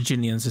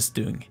Carthaginians is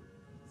doing.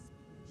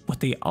 What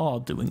they are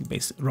doing,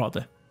 basically,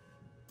 rather.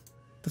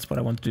 That's what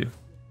I want to do.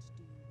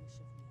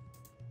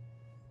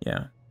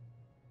 Yeah.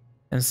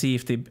 And see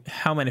if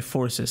how many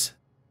forces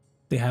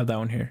they have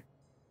down here.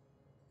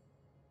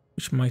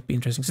 Which might be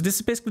interesting. So this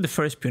is basically the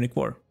first Punic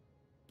War.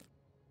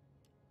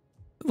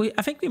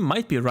 I think we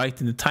might be right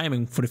in the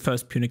timing for the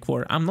first Punic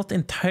War. I'm not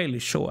entirely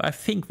sure. I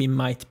think we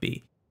might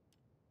be.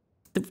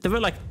 There were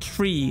like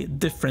 3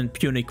 different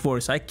Punic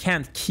Wars. I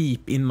can't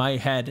keep in my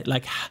head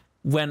like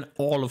when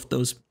all of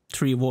those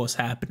 3 wars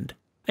happened.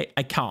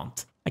 I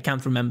can't. I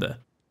can't remember,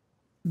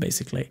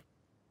 basically.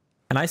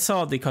 And I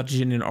saw the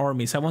Carthaginian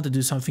armies. I want to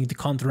do something to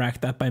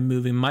counteract that by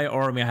moving my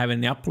army I have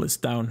in Neapolis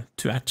down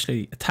to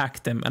actually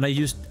attack them. And I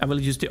will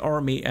use the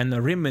army and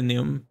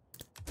Riminium,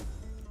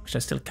 which I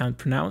still can't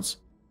pronounce.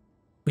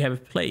 We have a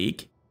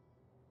plague.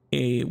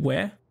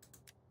 Where?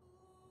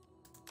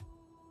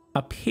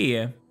 Up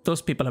here,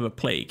 those people have a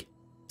plague.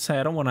 So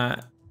I don't want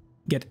to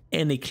get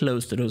any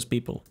close to those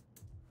people.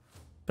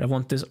 But I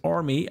want this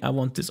army. I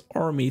want this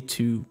army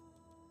to...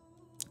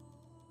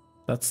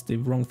 That's the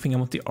wrong thing. I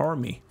want the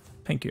army.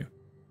 Thank you.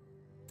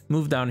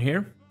 Move down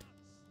here.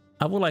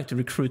 I would like to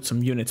recruit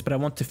some units, but I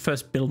want to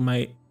first build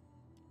my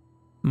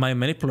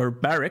manipular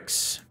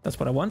barracks. That's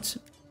what I want.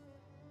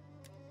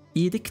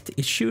 Edict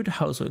issued.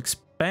 Household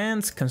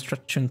expands.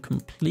 Construction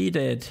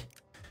completed.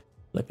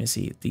 Let me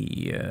see.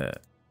 The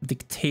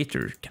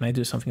dictator. Can I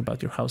do something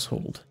about your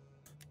household?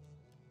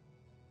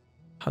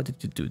 How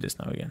did you do this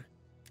now again?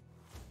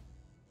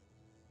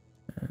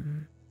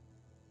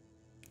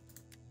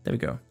 There we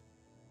go.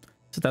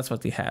 So that's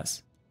what he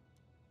has.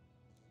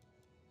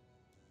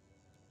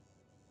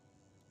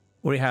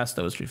 Or he has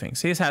those 3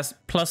 things. He has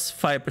plus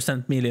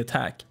 5% melee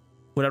attack.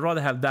 Would I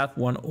rather have that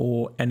one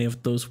or any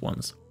of those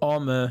ones?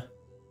 Armor.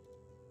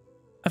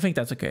 I think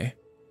that's okay.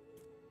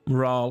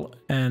 Morale,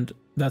 and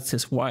that's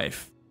his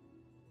wife.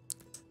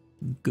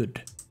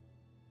 Good.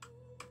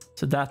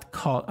 So that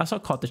I saw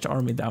Carthage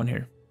army down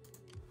here.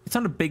 It's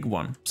not a big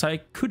one, so I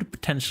could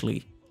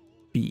potentially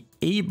be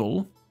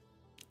able,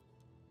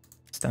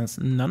 stands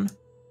none,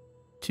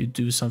 to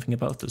do something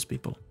about those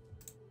people.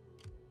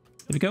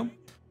 There we go.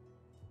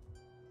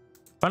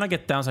 When I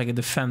get down so I can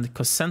defend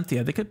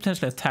Cosentia, they could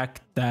potentially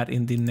attack that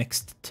in the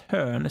next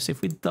turn. So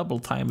if we double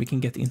time, we can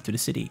get into the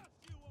city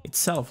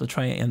itself to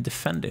try and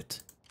defend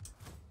it.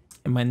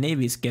 And my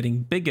navy is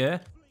getting bigger.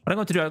 What I'm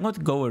going to do, I'm going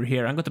to go over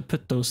here. I'm going to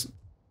put those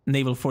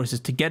naval forces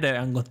together.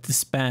 I'm going to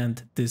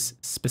disband this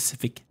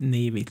specific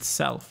navy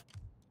itself.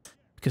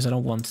 Because I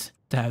don't want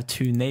to have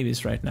 2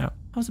 navies right now.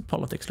 How's the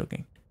politics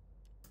looking?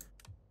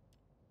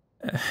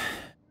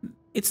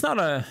 It's not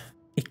a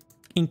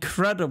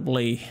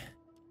incredibly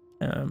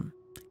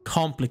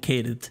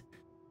complicated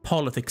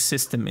politics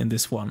system in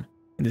this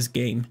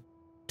game,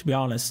 to be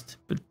honest.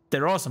 But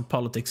there are some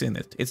politics in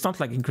it. It's not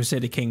like in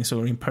Crusader Kings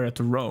or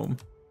Imperator Rome,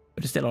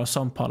 but there still are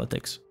some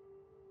politics,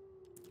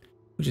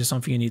 which is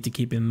something you need to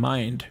keep in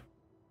mind.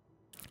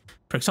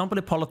 For example,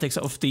 the politics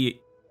of the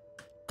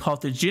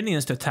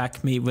Carthaginians to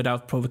attack me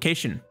without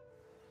provocation.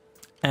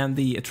 And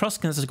the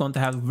Etruscans is going to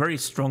have a very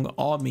strong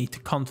army to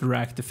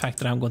counteract the fact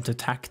that I'm going to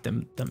attack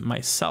them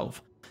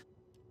myself.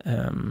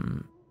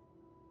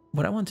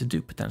 What I want to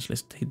do potentially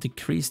is to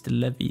decrease the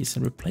levies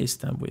and replace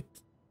them with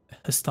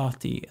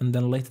Hastati, and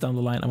then later down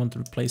the line I want to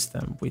replace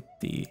them with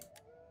the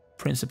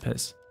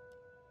Principes.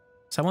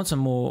 So I want some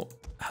more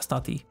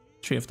Hastati,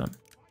 3 of them.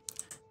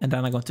 And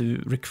then I'm going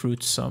to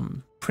recruit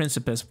some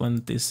Principes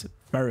when this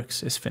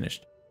barracks is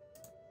finished.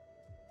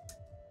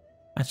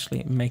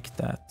 actually make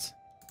that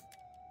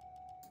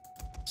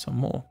some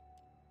more.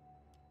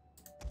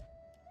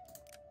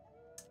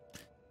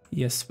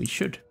 Yes, we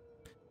should.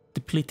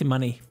 Deplete the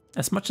money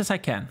as much as I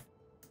can.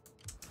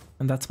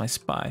 And that's my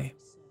spy.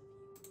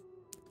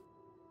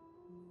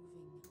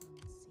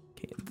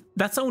 Okay,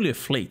 that's only a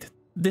fleet.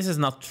 This is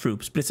not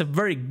troops, but it's a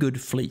very good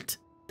fleet.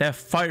 They have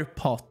fire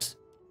pot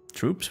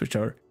troops, which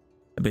are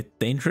a bit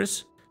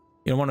dangerous.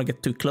 You don't want to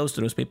get too close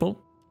to those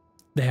people.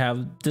 They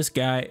have this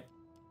guy.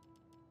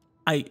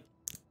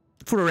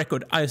 For the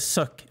record, I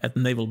suck at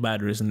naval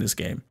batteries in this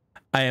game.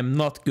 I am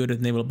not good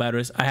at naval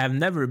batteries. I have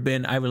never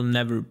been, I will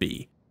never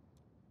be.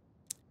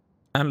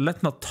 And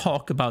let's not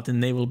talk about the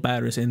naval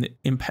batteries in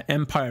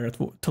Empire at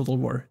Total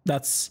War.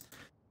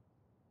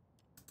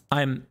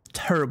 I'm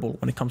terrible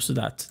when it comes to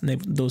that.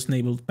 Those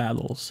naval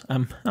battles.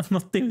 I'm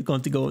not even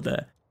going to go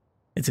there.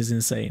 It is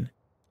insane.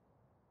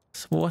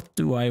 So what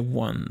do I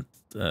want?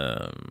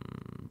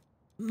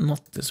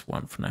 Not this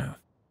one for now.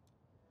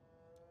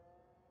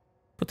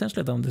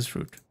 Potentially down this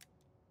route.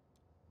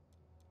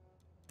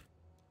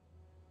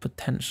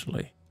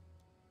 Potentially.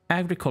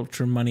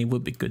 Agriculture money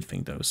would be a good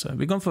thing though. So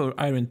we're going for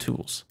iron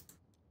tools.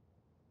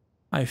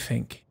 I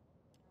think.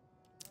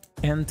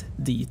 End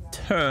the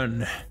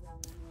turn.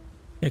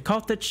 Yeah,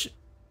 Carthage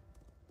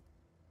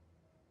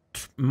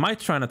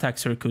might try and attack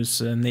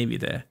Syracuse navy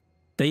there.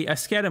 I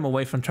scared them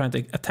away from trying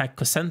to attack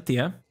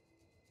Cosentia.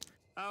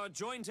 Our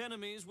joint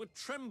enemies would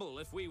tremble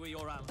if we were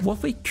your allies.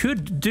 What we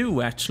could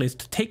do actually is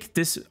to take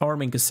this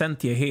army in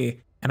Cosentia here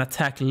and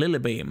attack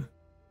Lillebeam,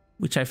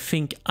 which I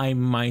think I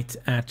might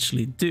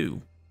actually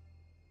do.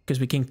 Because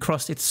we can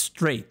cross it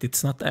straight.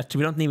 It's not actually,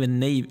 we don't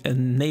need a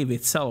navy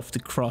itself to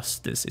cross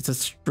this. It's a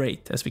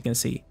straight, as we can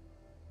see.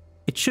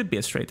 It should be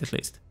a straight at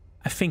least.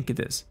 I think it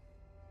is.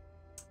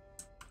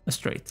 A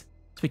straight.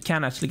 So we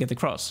can actually get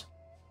across.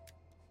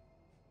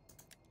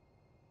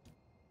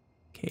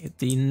 Okay,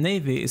 the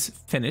navy is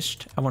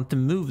finished. I want to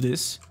move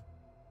this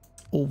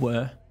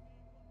over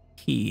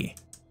here.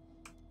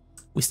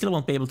 We still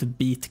won't be able to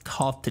beat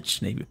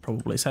Carthage navy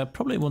probably. So I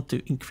probably want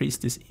to increase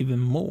this even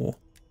more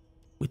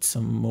with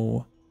some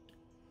more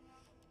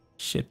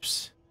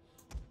ships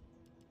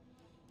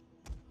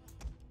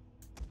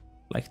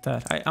like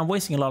that. I'm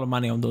wasting a lot of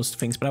money on those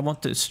things, but I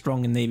want a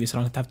strong navy so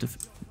I don't have to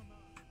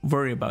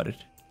worry about it.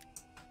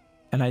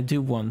 And I do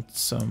want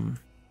some.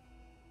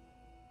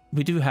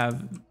 We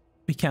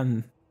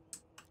can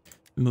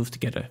move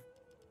together.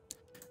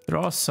 There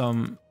are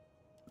some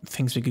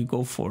things we could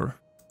go for.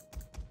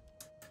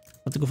 I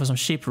want to go for some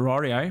sheep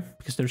Rarii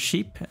because they're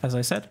sheep, as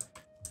I said,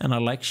 and I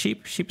like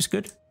sheep. Sheep is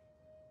good.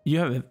 You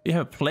have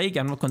a plague.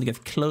 I'm not going to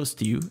get close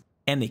to you.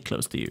 Any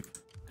close to you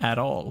at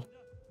all.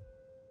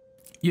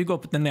 You go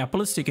up to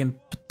Neapolis, you can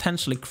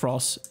potentially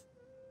cross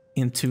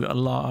into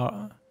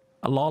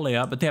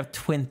Alalia, but they have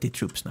 20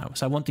 troops now,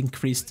 so I want to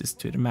increase this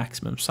to the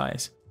maximum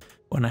size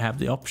when I have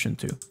the option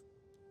to.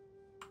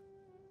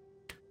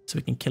 So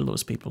we can kill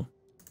those people.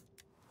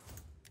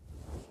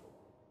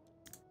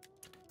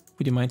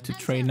 Would you mind to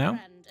trade now?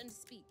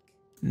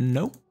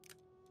 No.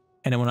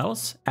 Anyone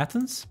else?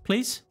 Athens,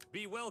 please?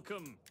 Be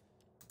welcome.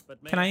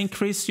 But can I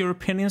increase your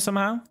opinion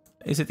somehow?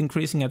 Is it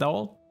increasing at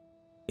all?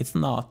 It's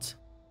not.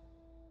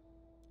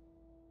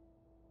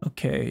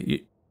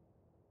 Okay.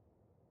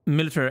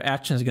 Military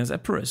actions against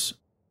Epirus.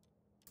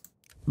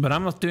 But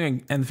I'm not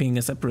doing anything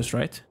against Epirus,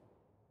 right?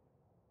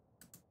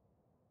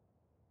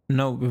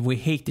 No, we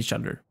hate each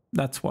other.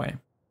 That's why.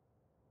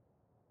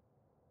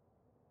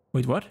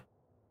 Wait, what?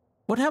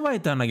 What have I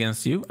done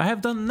against you? I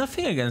have done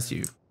nothing against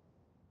you.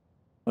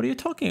 What are you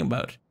talking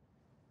about?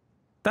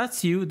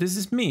 That's you, this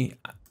is me.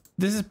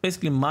 This is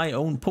basically my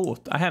own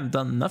port. I haven't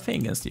done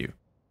nothing against you.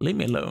 Leave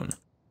me alone.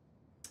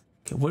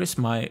 Okay, where's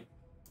my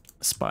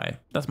spy?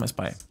 That's my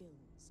spy.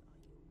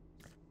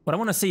 What I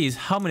want to see is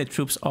how many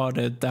troops are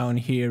there down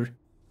here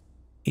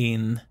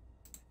in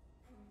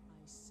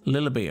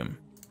Lillebeum.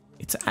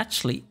 It's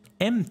actually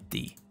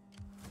empty.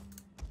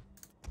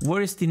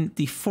 Where is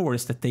the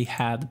force that they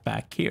had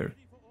back here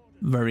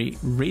very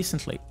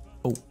recently?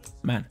 Oh,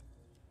 man.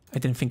 I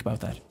didn't think about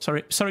that.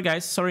 Sorry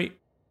guys, sorry.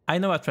 I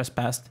know I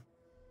trespassed.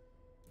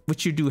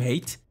 Which you do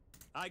hate.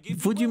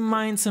 Would you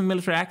mind some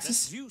military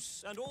access?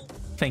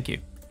 Thank you.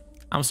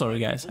 I'm sorry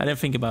guys, I didn't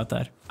think about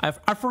that.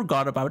 I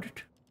forgot about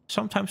it.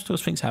 Sometimes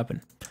those things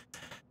happen.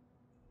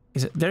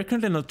 There are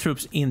currently no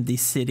troops in the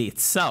city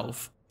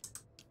itself.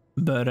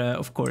 But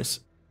of course,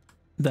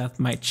 that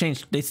might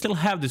change. They still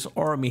have this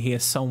army here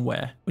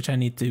somewhere, which I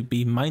need to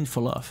be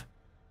mindful of.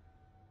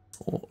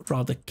 Or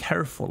rather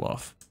careful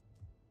of.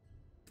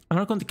 I'm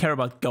not going to care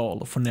about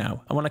Gaul for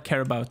now. I want to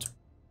care about...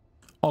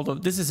 Although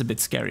this is a bit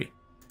scary.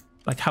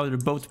 Like how they're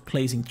both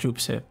placing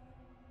troops here.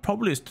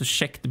 Probably is to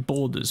check the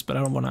borders, but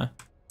I don't want to...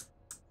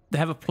 They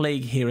have a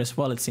plague here as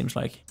well, it seems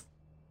like.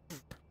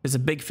 It's a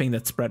big thing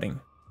that's spreading.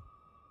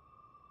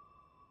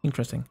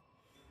 Interesting.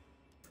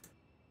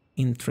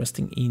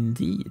 Interesting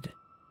indeed.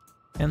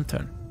 End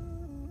turn.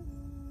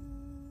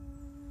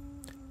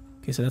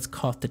 Okay, so that's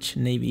Carthage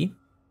Navy.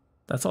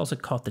 That's also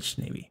Carthage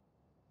Navy.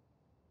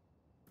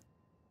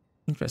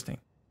 Interesting.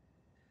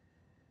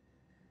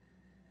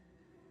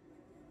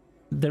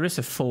 there is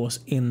a force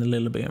in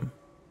Lilybium,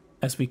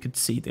 as we could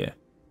see there.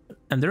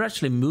 And they're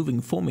actually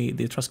moving for me,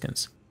 the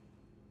Etruscans.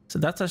 So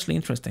that's actually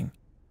interesting.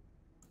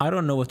 I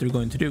don't know what they're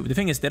going to do. The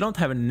thing is, they don't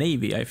have a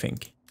navy, I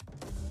think.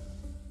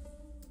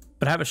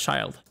 But I have a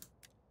child.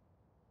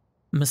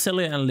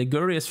 Massilia and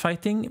Liguria is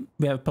fighting.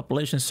 We have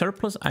population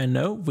surplus, I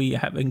know. We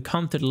have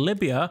encountered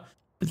Libya.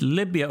 But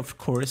Libya, of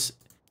course,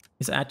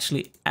 is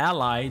actually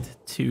allied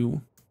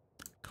to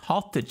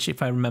Carthage,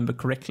 if I remember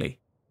correctly.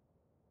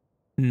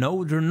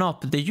 No, they're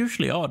not. But they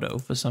usually are, though.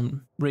 For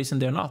some reason,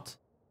 they're not.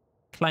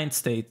 Client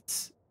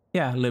states.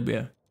 Yeah,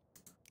 Libya.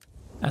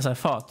 As I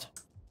thought.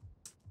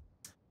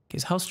 Okay,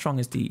 so how strong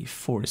is the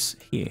force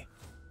here?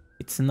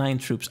 It's 9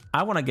 troops.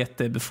 I want to get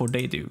there before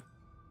they do.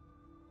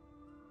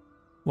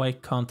 Why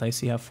can't I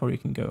see how far you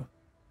can go?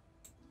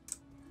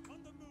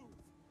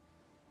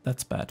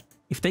 That's bad.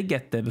 If they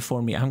get there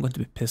before me, I'm going to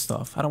be pissed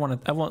off. I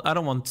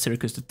don't want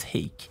Syracuse to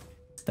take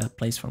that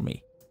place from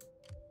me.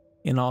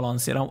 In all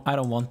honesty, I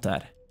don't want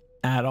that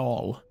at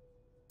all.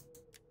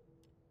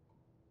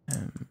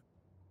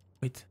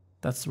 Wait,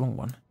 that's the wrong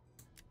one.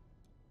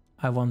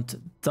 I want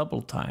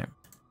double time.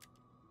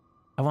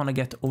 I want to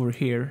get over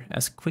here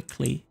as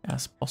quickly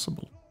as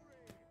possible.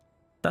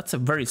 That's a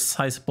very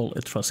sizable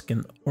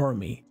Etruscan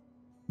army.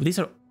 But these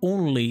are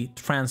only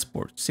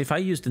transports. If I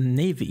use the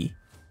navy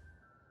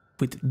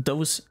with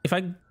those, if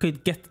I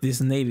could get this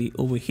navy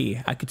over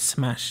here, I could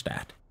smash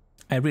that.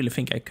 I really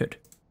think I could.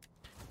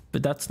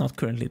 But that's not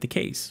currently the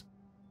case.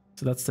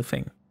 So that's the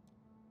thing.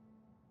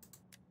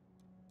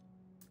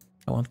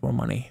 I want more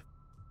money.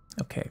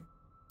 Okay.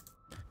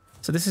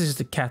 So this is just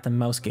a cat and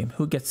mouse game.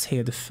 Who gets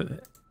here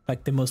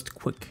the most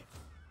quick?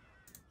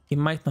 It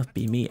might not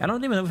be me. I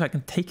don't even know if I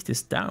can take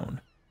this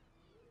down.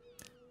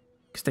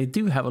 Because they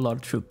do have a lot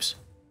of troops.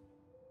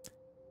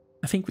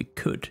 I think we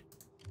could.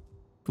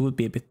 It would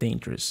be a bit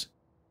dangerous.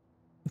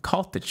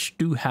 Carthage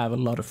do have a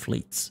lot of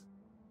fleets.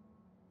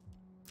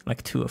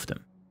 Like 2 of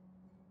them.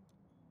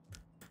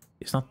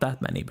 It's not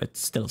that many, but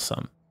still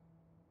some.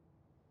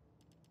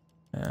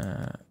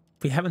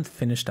 We haven't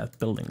finished that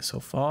building so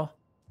far.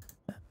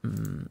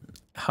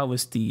 How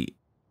is the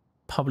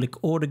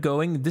public order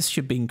going? This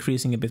should be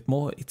increasing a bit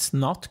more. It's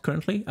not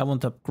currently. I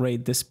want to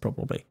upgrade this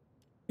probably.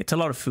 It's a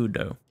lot of food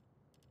though.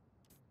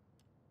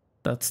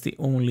 That's the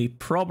only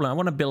problem. I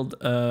want to build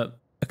a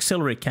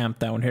auxiliary camp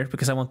down here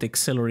because I want the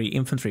auxiliary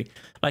infantry.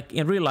 Like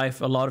in real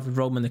life, a lot of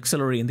Roman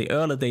auxiliary in the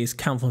early days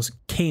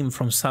came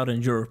from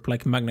Southern Europe,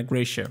 like Magna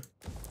Graecia.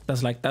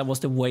 That was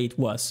the way it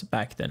was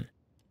back then.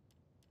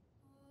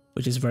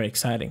 Which is very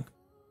exciting.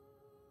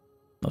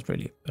 Not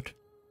really, but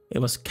it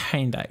was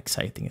kinda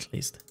exciting at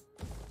least.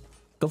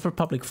 Go for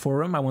public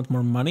forum. I want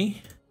more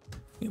money.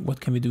 What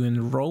can we do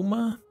in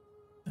Roma?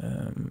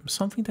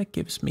 Something that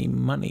gives me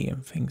money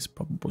and things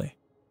probably.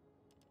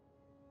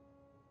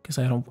 Because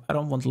I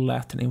don't want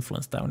Latin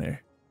influence down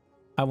here.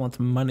 I want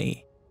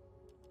money.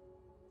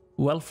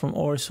 Wealth from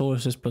ore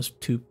sources plus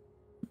 2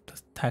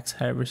 tax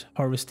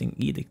harvesting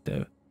edict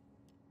though.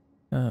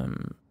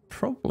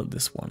 Probably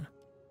this one.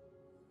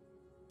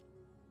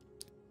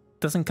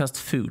 Doesn't cost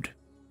food.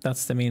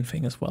 That's the main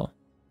thing as well.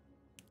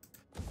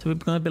 So we're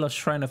gonna build a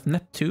shrine of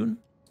Neptune.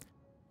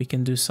 We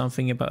can do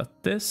something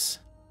about this.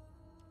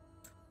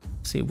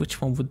 See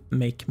which one would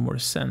make more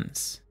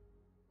sense.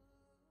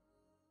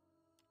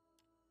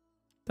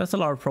 That's a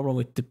lot of problem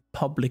with the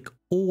public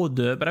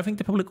order, but I think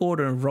the public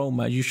order in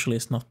Roma usually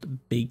is not a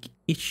big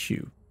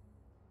issue.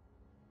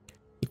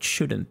 It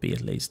shouldn't be,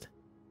 at least.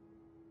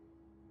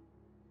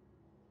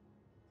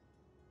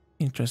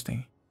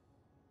 Interesting.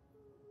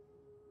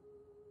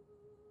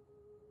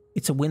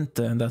 It's a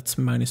winter and that's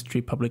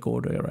 -3 public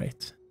order,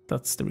 right?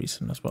 That's the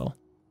reason as well.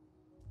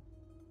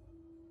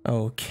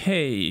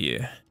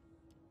 Okay.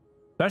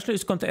 Actually,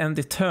 it's going to end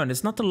the turn.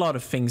 There's not a lot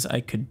of things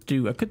I could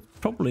do. I could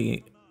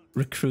probably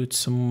recruit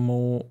some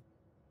more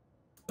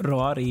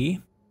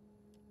Roari.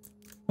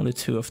 Only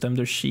 2 of them.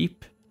 They're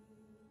sheep.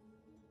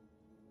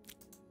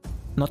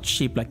 Not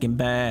sheep like in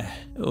bear,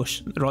 or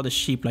rather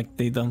sheep like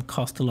they don't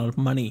cost a lot of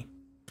money.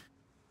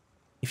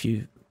 If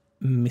you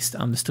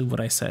misunderstood what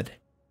I said.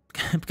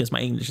 Because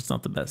my English is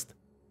not the best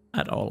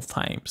at all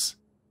times.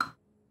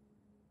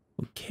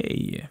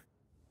 Okay.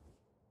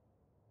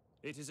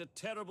 It is a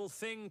terrible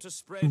thing to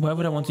spread. Why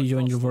would I want to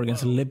join your war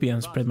against Libya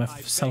and spread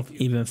myself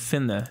even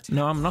thinner?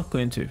 No, I'm not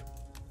going to.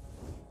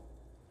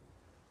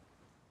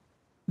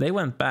 They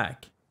went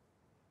back.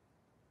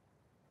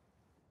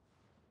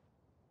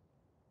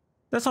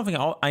 That's something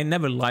I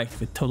never liked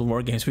with Total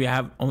War games. We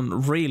have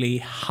on really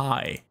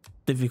high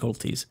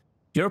difficulties.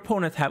 Your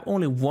opponent have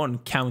only 1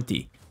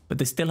 county, but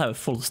they still have a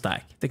full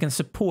stack. They can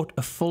support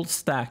a full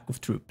stack of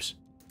troops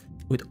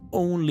with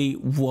only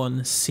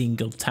 1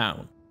 single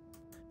town.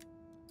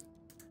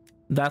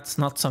 That's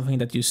not something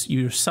that you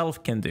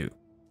yourself can do,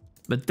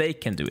 but they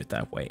can do it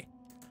that way.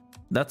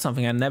 That's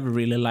something I never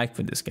really liked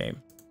with this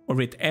game, or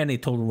with any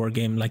Total War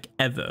game like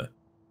ever.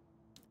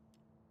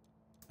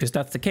 Because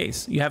that's the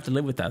case. You have to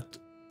live with that.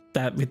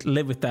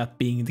 Live with that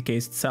being the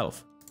case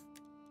itself.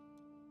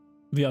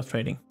 We are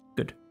trading.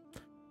 Good.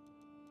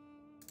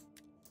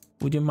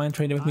 Would you mind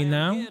trading with me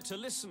now?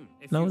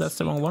 No, that's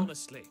the wrong one.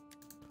 Honestly.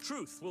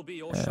 Truth will be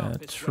your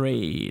sharpest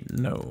Trade,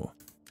 no.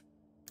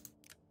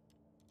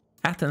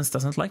 Athens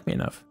doesn't like me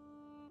enough.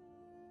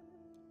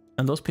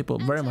 And those people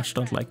very much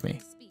don't like me.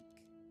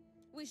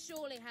 We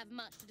surely have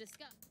much to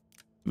discuss.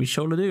 We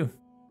surely do.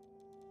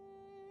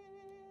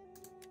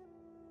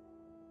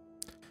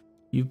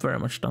 You very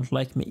much don't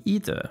like me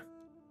either.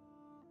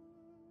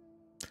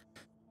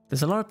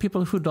 There's a lot of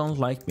people who don't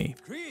like me.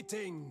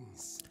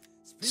 Greetings.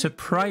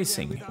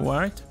 Surprising,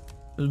 right?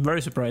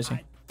 Very surprising.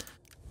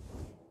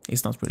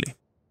 It's not really.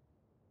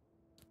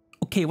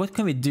 Okay, what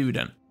can we do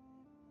then?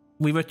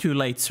 We were too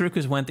late.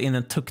 Circus went in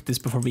and took this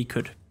before we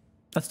could.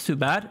 That's too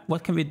bad.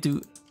 What can we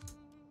do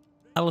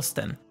else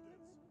then?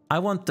 I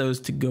want those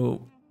to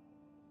go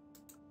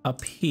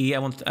up here. I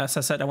want, as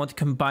I said, I want to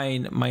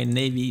combine my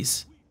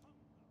navies.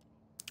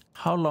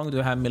 How long do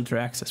I have military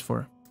access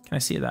for? Can I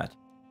see that?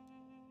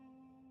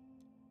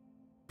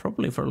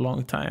 Probably for a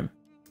long time.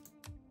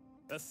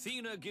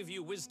 Athena give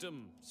you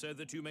wisdom so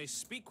that you may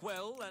speak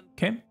well and...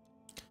 Okay.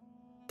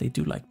 They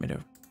do like me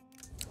though.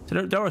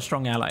 So they're a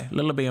strong ally.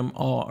 Lillebeam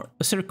or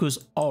Circus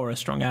are a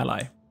strong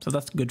ally. So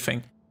that's a good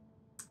thing.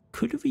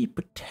 Could we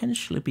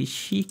potentially be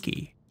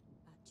cheeky?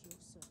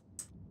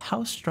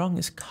 How strong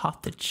is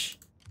Carthage?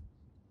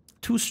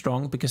 Too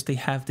strong because they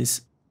have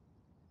this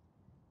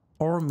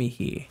army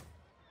here.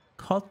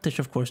 Carthage,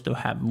 of course, do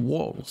have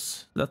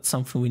walls. That's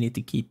something we need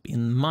to keep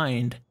in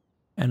mind.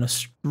 And a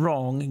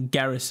strong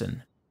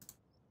garrison.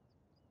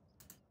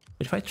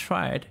 But if I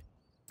tried...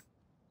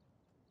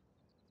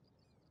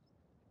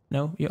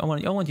 No, I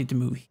want you to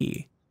move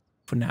here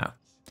for now.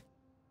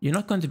 You're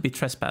not going to be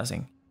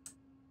trespassing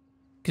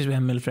because we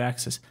have military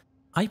access.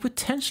 I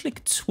potentially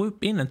could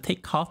swoop in and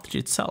take Carthage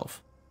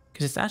itself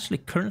because it's actually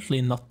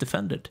currently not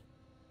defended.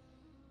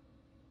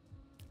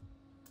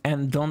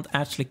 And don't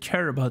actually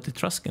care about the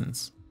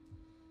Etruscans.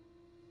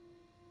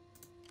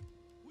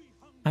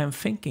 I am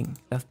thinking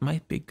that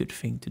might be a good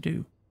thing to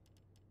do.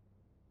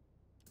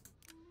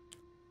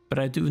 But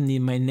I do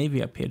need my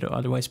navy up here though,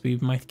 otherwise we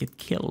might get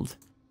killed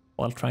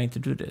while trying to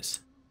do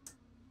this.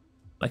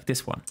 Like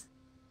this one.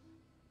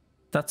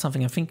 That's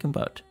something I'm thinking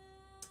about.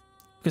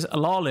 Because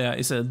Alalia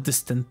is a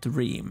distant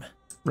dream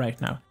right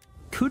now.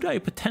 Could I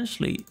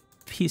potentially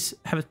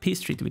have a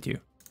peace treaty with you?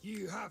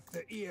 You have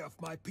the ear of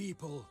my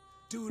people.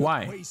 Do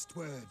Why? not waste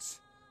words.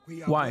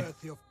 We are Why?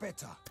 worthy of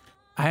better.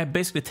 I have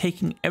basically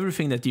taken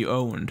everything that you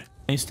owned,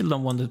 and you still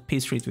don't want a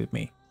peace treaty with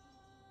me.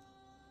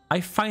 I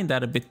find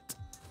that a bit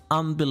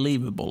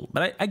unbelievable,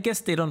 but I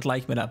guess they don't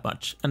like me that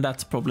much, and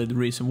that's probably the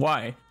reason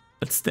why.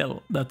 But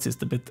still, that's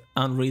just a bit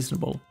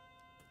unreasonable.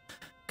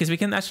 Because we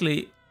can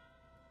actually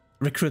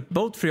recruit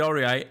both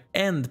Friorii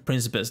and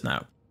Principes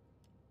now.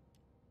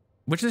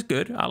 Which is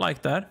good, I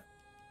like that.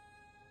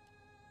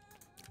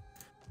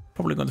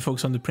 Probably going to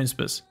focus on the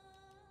Principes.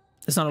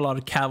 There's not a lot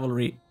of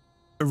cavalry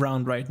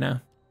around right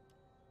now.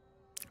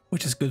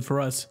 Which is good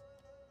for us.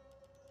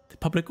 The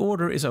public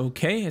order is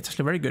okay, it's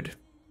actually very good.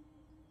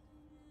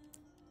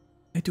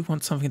 I do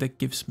want something that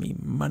gives me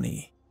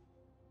money.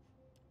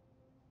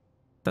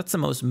 That's the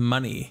most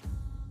money.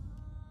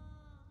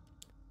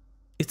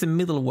 It's the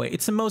middle way.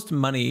 It's the most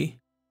money,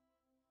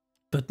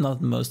 but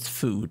not most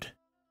food.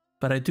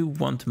 But I do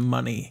want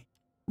money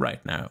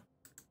right now.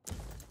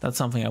 That's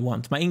something I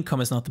want. My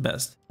income is not the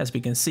best, as we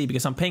can see,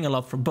 because I'm paying a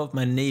lot for both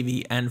my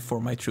navy and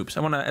for my troops. I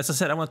want to, as I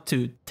said, I want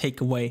to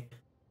take away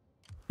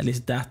at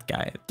least that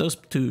guy. Those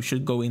two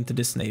should go into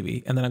this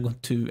navy, and then I'm going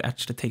to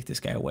actually take this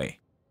guy away.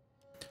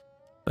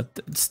 But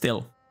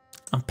still,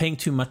 I'm paying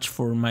too much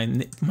for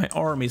my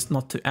armies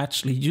not to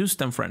actually use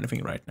them for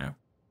anything right now.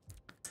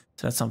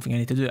 So that's something I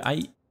need to do.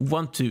 I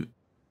want to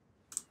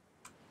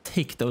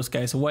take those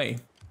guys away,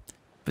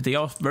 but they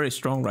are very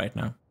strong right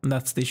now, and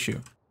that's the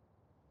issue.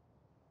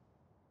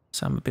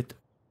 So I'm a bit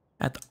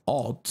at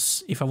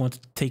odds if I want to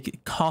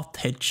take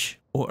Carthage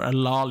or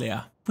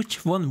Alalia.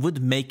 Which one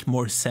would make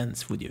more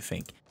sense, would you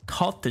think?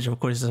 Carthage, of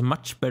course, is a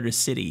much better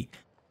city,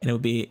 and it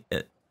would be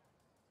a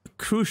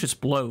crucial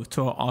blow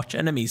to our arch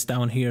enemies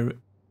down here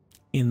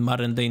in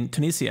modern-day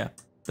Tunisia.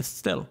 But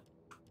still,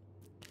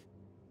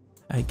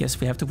 I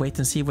guess we have to wait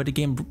and see where the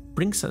game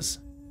brings us.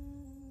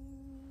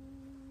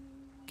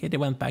 Okay, they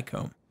went back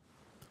home.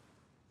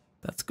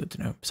 That's good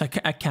to know. So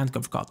I can't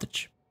go for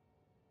Carthage.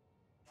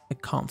 I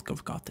can't go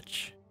for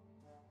Carthage.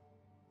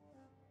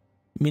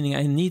 Meaning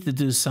I need to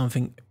do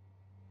something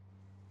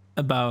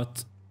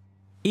about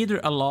either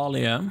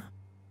Alalia.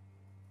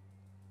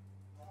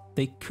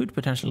 They could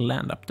potentially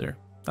land up there.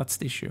 That's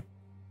the issue.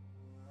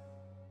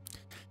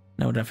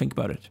 Now that I think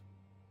about it.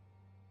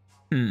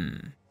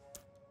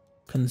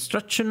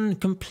 Construction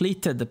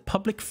completed. The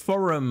public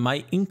forum.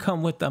 My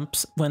income went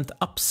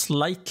up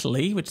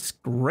slightly, which is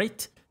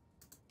great.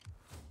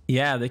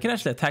 Yeah, they can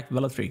actually attack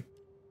Velletry.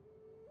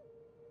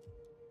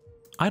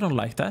 I don't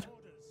like that.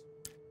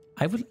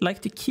 I would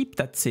like to keep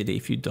that city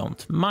if you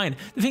don't mind.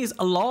 The thing is,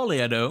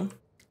 Alalia though,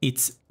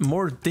 it's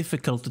more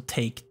difficult to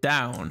take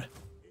down.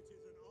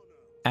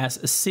 As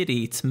a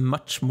city, it's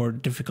much more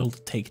difficult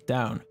to take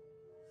down.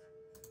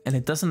 And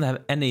it doesn't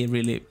have any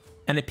really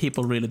any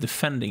people really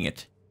defending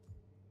it.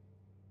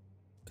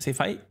 So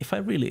if I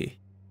really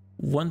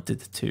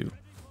wanted to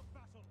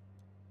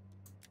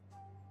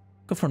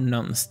go for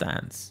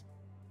non-stance,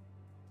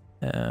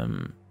 I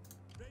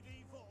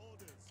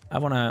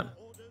wanna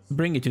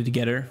bring you two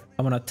together.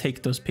 I wanna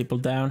take those people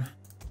down.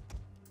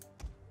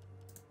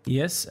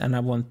 Yes, and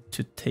I want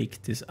to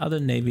take this other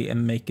navy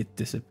and make it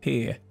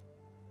disappear.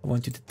 I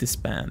want you to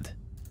disband.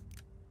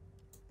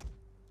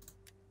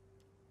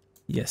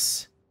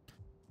 Yes.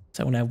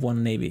 So I want to have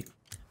one navy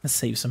and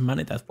save some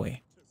money that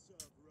way.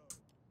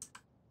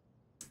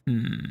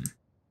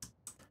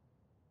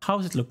 How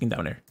is it looking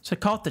down here? So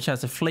Carthage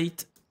has a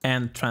fleet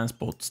and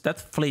transports. That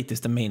fleet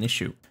is the main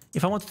issue.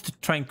 If I wanted to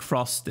try and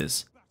cross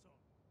this,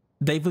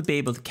 they would be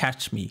able to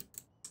catch me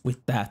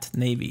with that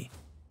navy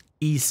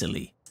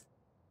easily.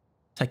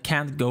 So I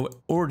can't go,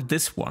 or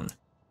this one.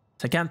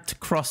 So I can't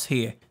cross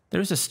here.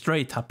 There is a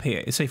strait up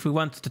here. So if we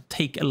wanted to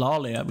take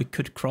Eulalia, we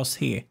could cross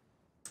here.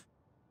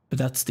 But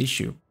that's the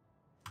issue.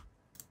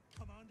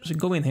 So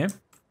go in here.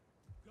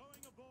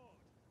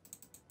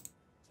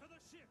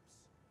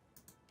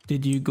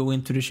 Did you go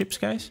into the ships,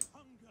 guys?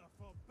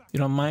 You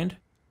don't mind?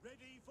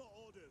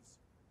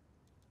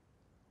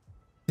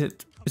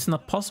 It's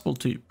not possible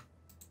to...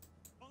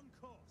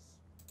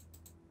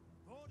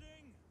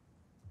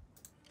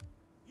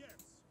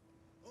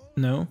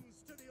 No?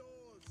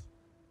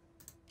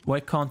 Why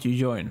can't you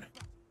join?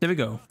 There we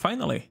go,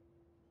 finally.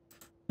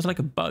 It's like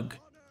a bug.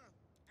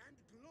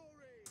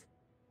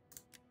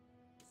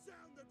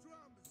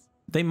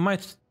 They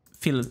might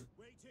feel a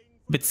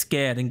bit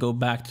scared and go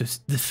back to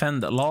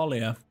defend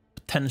Eulalia,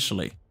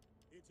 potentially.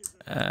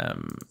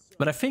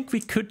 But I think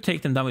we could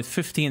take them down with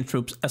 15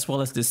 troops as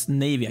well as this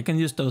navy. I can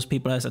use those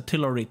people as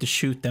artillery to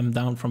shoot them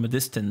down from a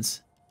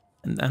distance.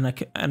 And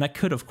I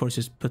could, of course,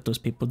 just put those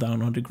people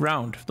down on the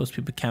ground. Those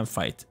people can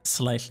fight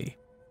slightly.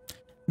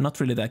 Not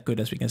really that good,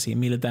 as we can see.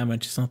 Melee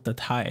damage is not that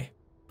high.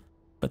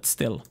 But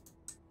still,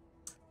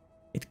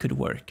 it could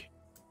work.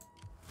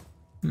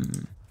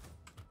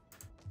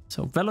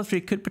 So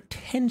Velatri could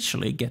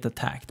potentially get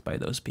attacked by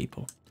those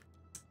people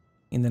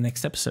in the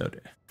next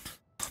episode.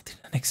 Not in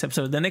the next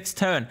episode, the next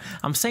turn.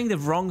 I'm saying the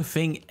wrong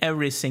thing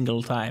every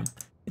single time.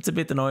 It's a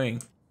bit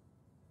annoying.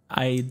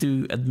 I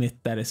do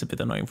admit that it's a bit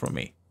annoying for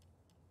me.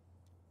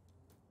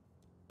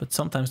 But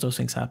sometimes those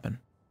things happen.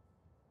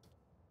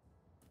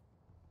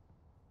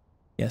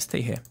 Yeah,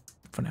 stay here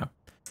for now.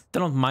 They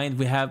don't mind.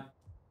 We have,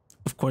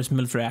 of course,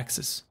 military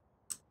access.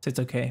 So it's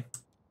okay.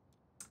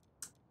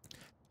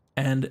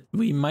 And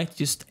we might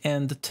just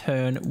end the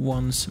turn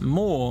once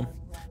more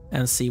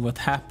and see what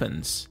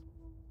happens.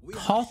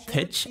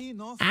 Carthage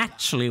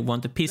actually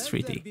want a peace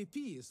treaty.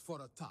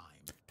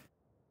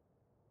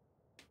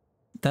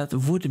 That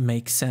would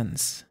make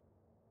sense.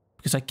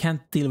 Because I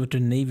can't deal with the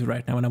navy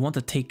right now and I want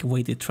to take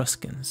away the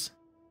Etruscans.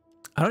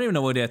 I don't even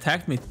know why they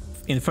attacked me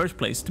in the first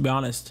place, to be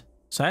honest.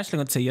 So I actually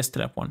want to say yes to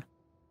that one.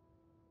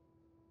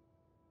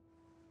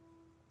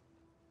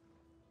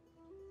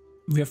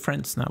 We are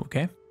friends now,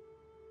 okay?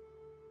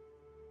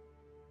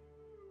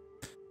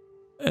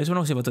 I just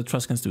want to see what the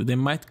Etruscans do. They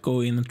might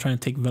go in and try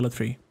and take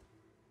Velatri.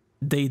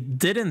 They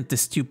didn't, the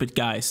stupid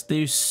guys.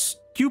 They're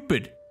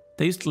stupid.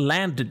 They just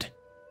landed.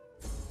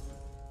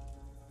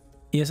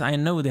 Yes, I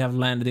know they have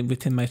landed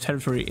within my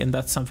territory, and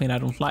that's something I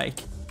don't like.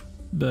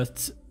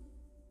 But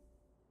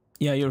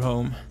yeah, you're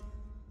home.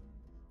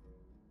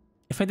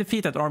 If I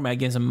defeat that army, I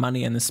gain some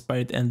money and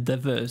inspired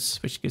endeavors,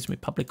 which gives me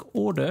public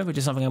order, which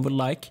is something I would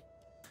like.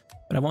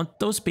 But I want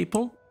those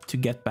people to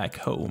get back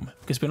home,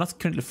 because we're not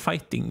currently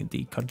fighting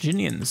the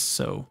Carthaginians,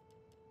 so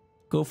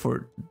go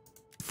for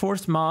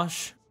forced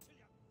march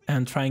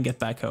and try and get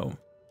back home.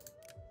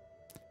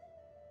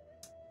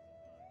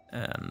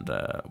 And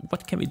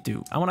what can we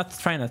do? I want to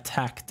try and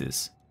attack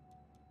this.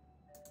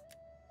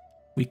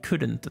 We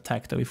couldn't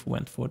attack though if we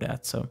went for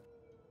that, so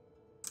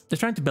they're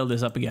trying to build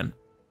this up again,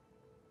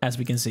 as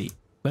we can see.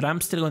 But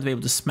I'm still going to be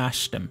able to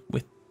smash them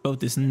with both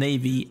this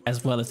navy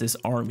as well as this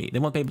army. They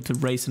won't be able to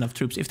raise enough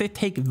troops. If they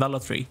take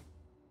Velatri,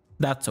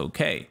 that's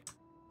okay.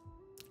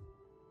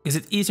 Is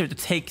it easier to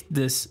take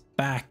this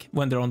back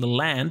when they're on the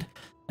land,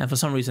 and for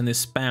some reason they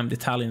spam the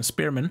Italian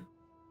spearmen,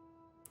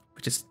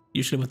 which is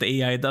usually what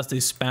the AI does. They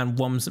spam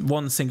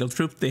one single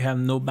troop. They have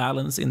no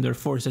balance in their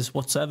forces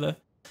whatsoever,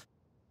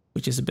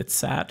 which is a bit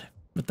sad.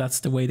 But that's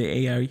the way the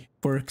AI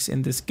works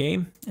in this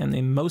game, and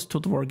in most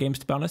Total War games,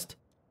 to be honest,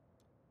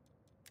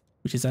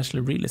 which is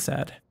actually really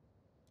sad.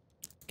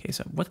 Okay,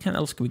 so what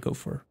else can we go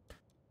for?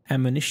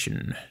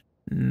 Ammunition?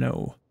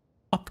 No.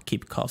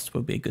 Upkeep cost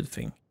would be a good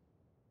thing.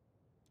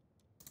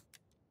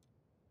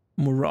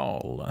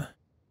 Morale.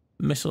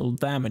 Missile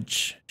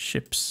damage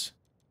ships.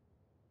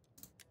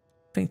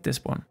 I think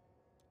this one.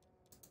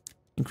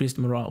 Increase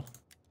the morale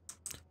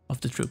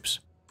of the troops.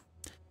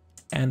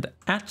 And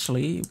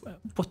actually,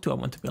 what do I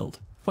want to build?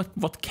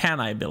 What can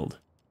I build?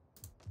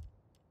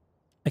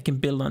 I can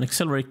build an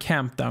auxiliary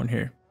camp down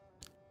here.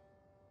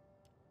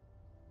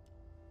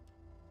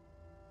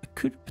 I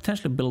could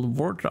potentially build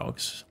war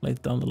dogs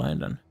later down the line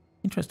then.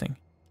 Interesting.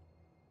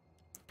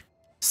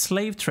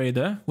 slave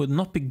trader would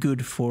not be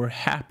good for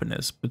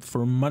happiness, but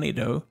for money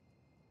though.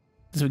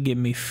 This would give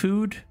me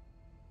food,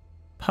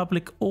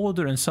 public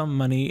order and some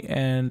money,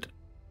 and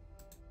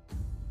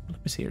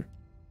let me see here.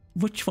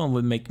 Which one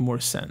would make more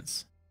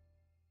sense?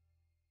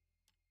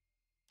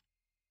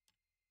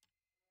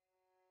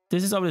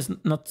 This is obviously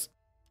not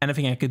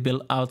anything I could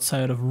build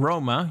outside of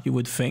Roma, you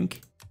would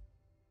think.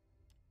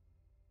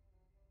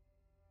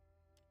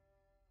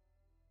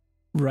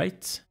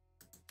 Right?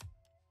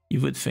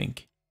 You would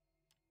think.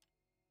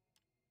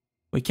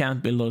 We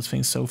can't build those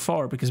things so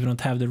far because we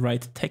don't have the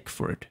right tech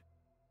for it.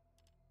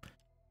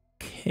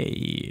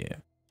 Okay.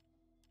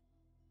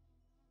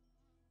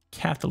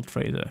 Cattle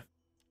trader.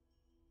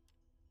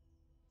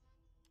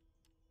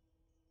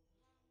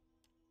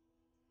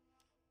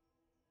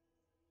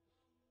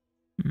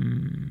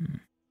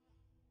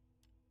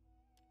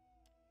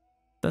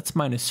 That's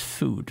minus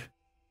food,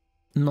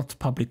 not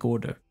public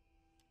order.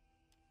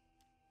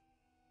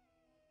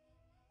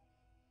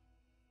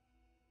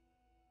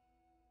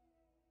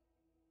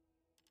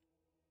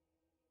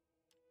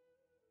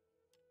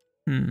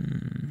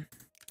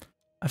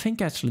 I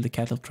think actually the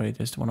cattle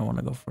trader is the one I want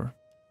to go for.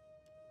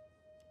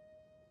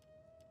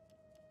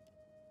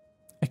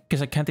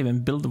 Because I can't even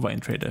build the wine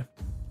trader.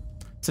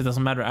 So it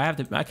doesn't matter.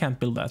 I can't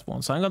build that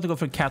one. So I'm going to go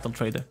for cattle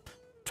trader.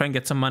 Try and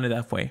get some money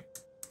that way.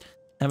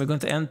 And we're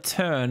going to end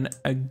turn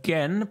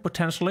again,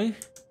 potentially.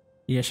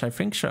 Yes, I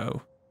think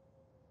so.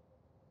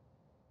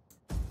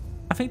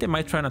 I think they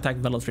might try and attack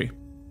Velotree.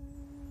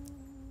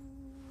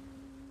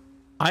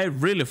 I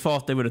really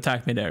thought they would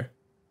attack me there.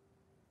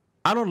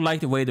 I don't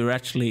like the way they're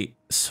actually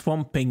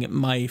swamping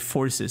my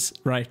forces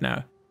right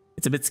now.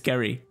 It's a bit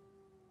scary.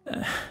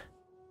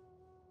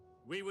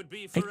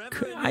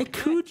 I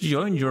could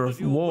join your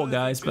war,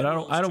 guys, but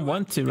I don't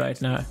want to right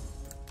now.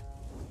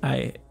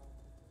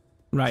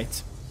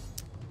 Right.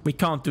 We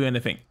can't do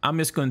anything. I'm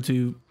just going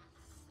to...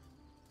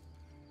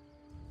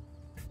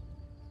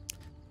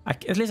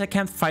 at least I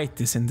can't fight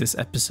this in this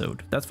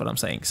episode. That's what I'm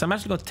saying. So I'm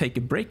actually going to take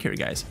a break here,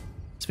 guys.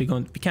 So we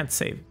can't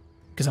save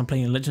because I'm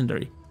playing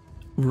legendary.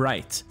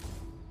 Right.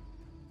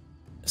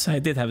 So I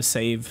did have a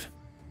save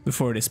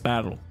before this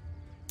battle.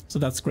 So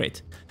that's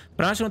great.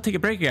 But I'm actually going to take a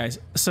break, guys.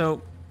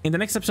 So in the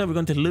next episode, we're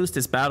going to lose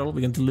this battle.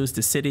 We're going to lose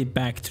the city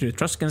back to the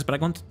Etruscans. But I'm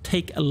going to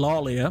take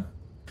Alalia.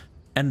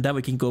 And then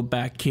we can go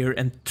back here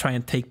and try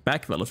and take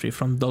back Velotree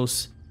from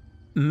those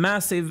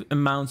massive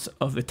amounts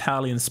of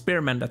Italian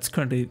spearmen that's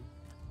currently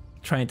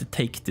trying to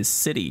take this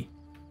city.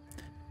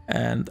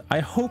 And I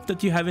hope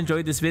that you have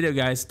enjoyed this video,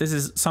 guys. This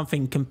is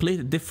something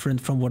completely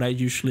different from what I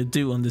usually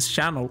do on this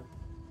channel.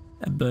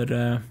 But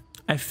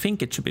I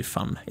think it should be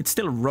fun. It's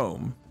still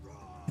Rome.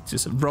 It's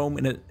just Rome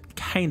in a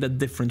kind of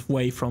different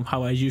way from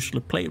how I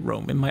usually play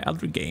Rome in my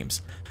other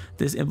games.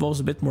 This involves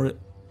a bit more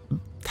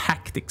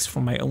tactics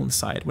from my own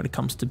side when it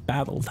comes to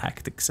battle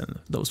tactics and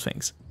those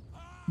things.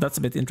 That's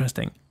a bit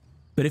interesting.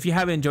 But if you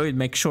have enjoyed,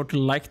 make sure to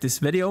like this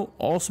video.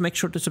 Also make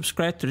sure to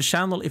subscribe to the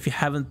channel if you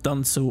haven't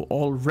done so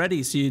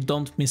already, so you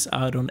don't miss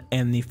out on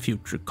any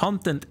future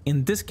content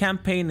in this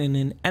campaign and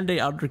in any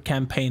other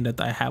campaign that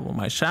I have on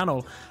my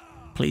channel.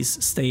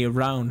 Please stay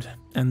around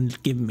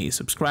and give me a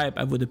subscribe.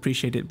 I would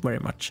appreciate it very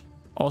much.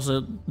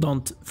 Also,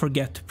 don't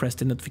forget to press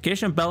the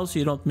notification bell so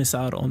you don't miss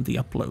out on the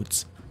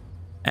uploads.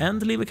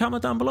 And leave a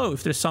comment down below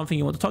if there's something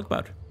you want to talk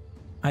about.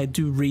 I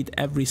do read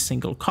every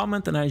single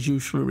comment and I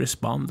usually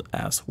respond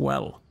as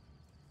well.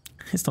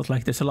 It's not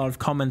like there's a lot of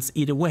comments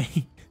either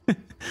way.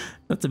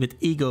 That's a bit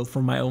ego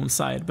from my own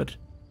side, but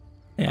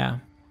yeah.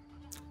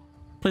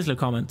 Please leave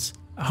comments.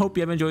 I hope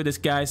you have enjoyed this,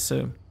 guys.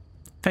 So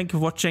thank you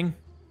for watching.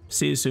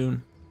 See you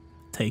soon.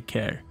 Take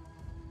care.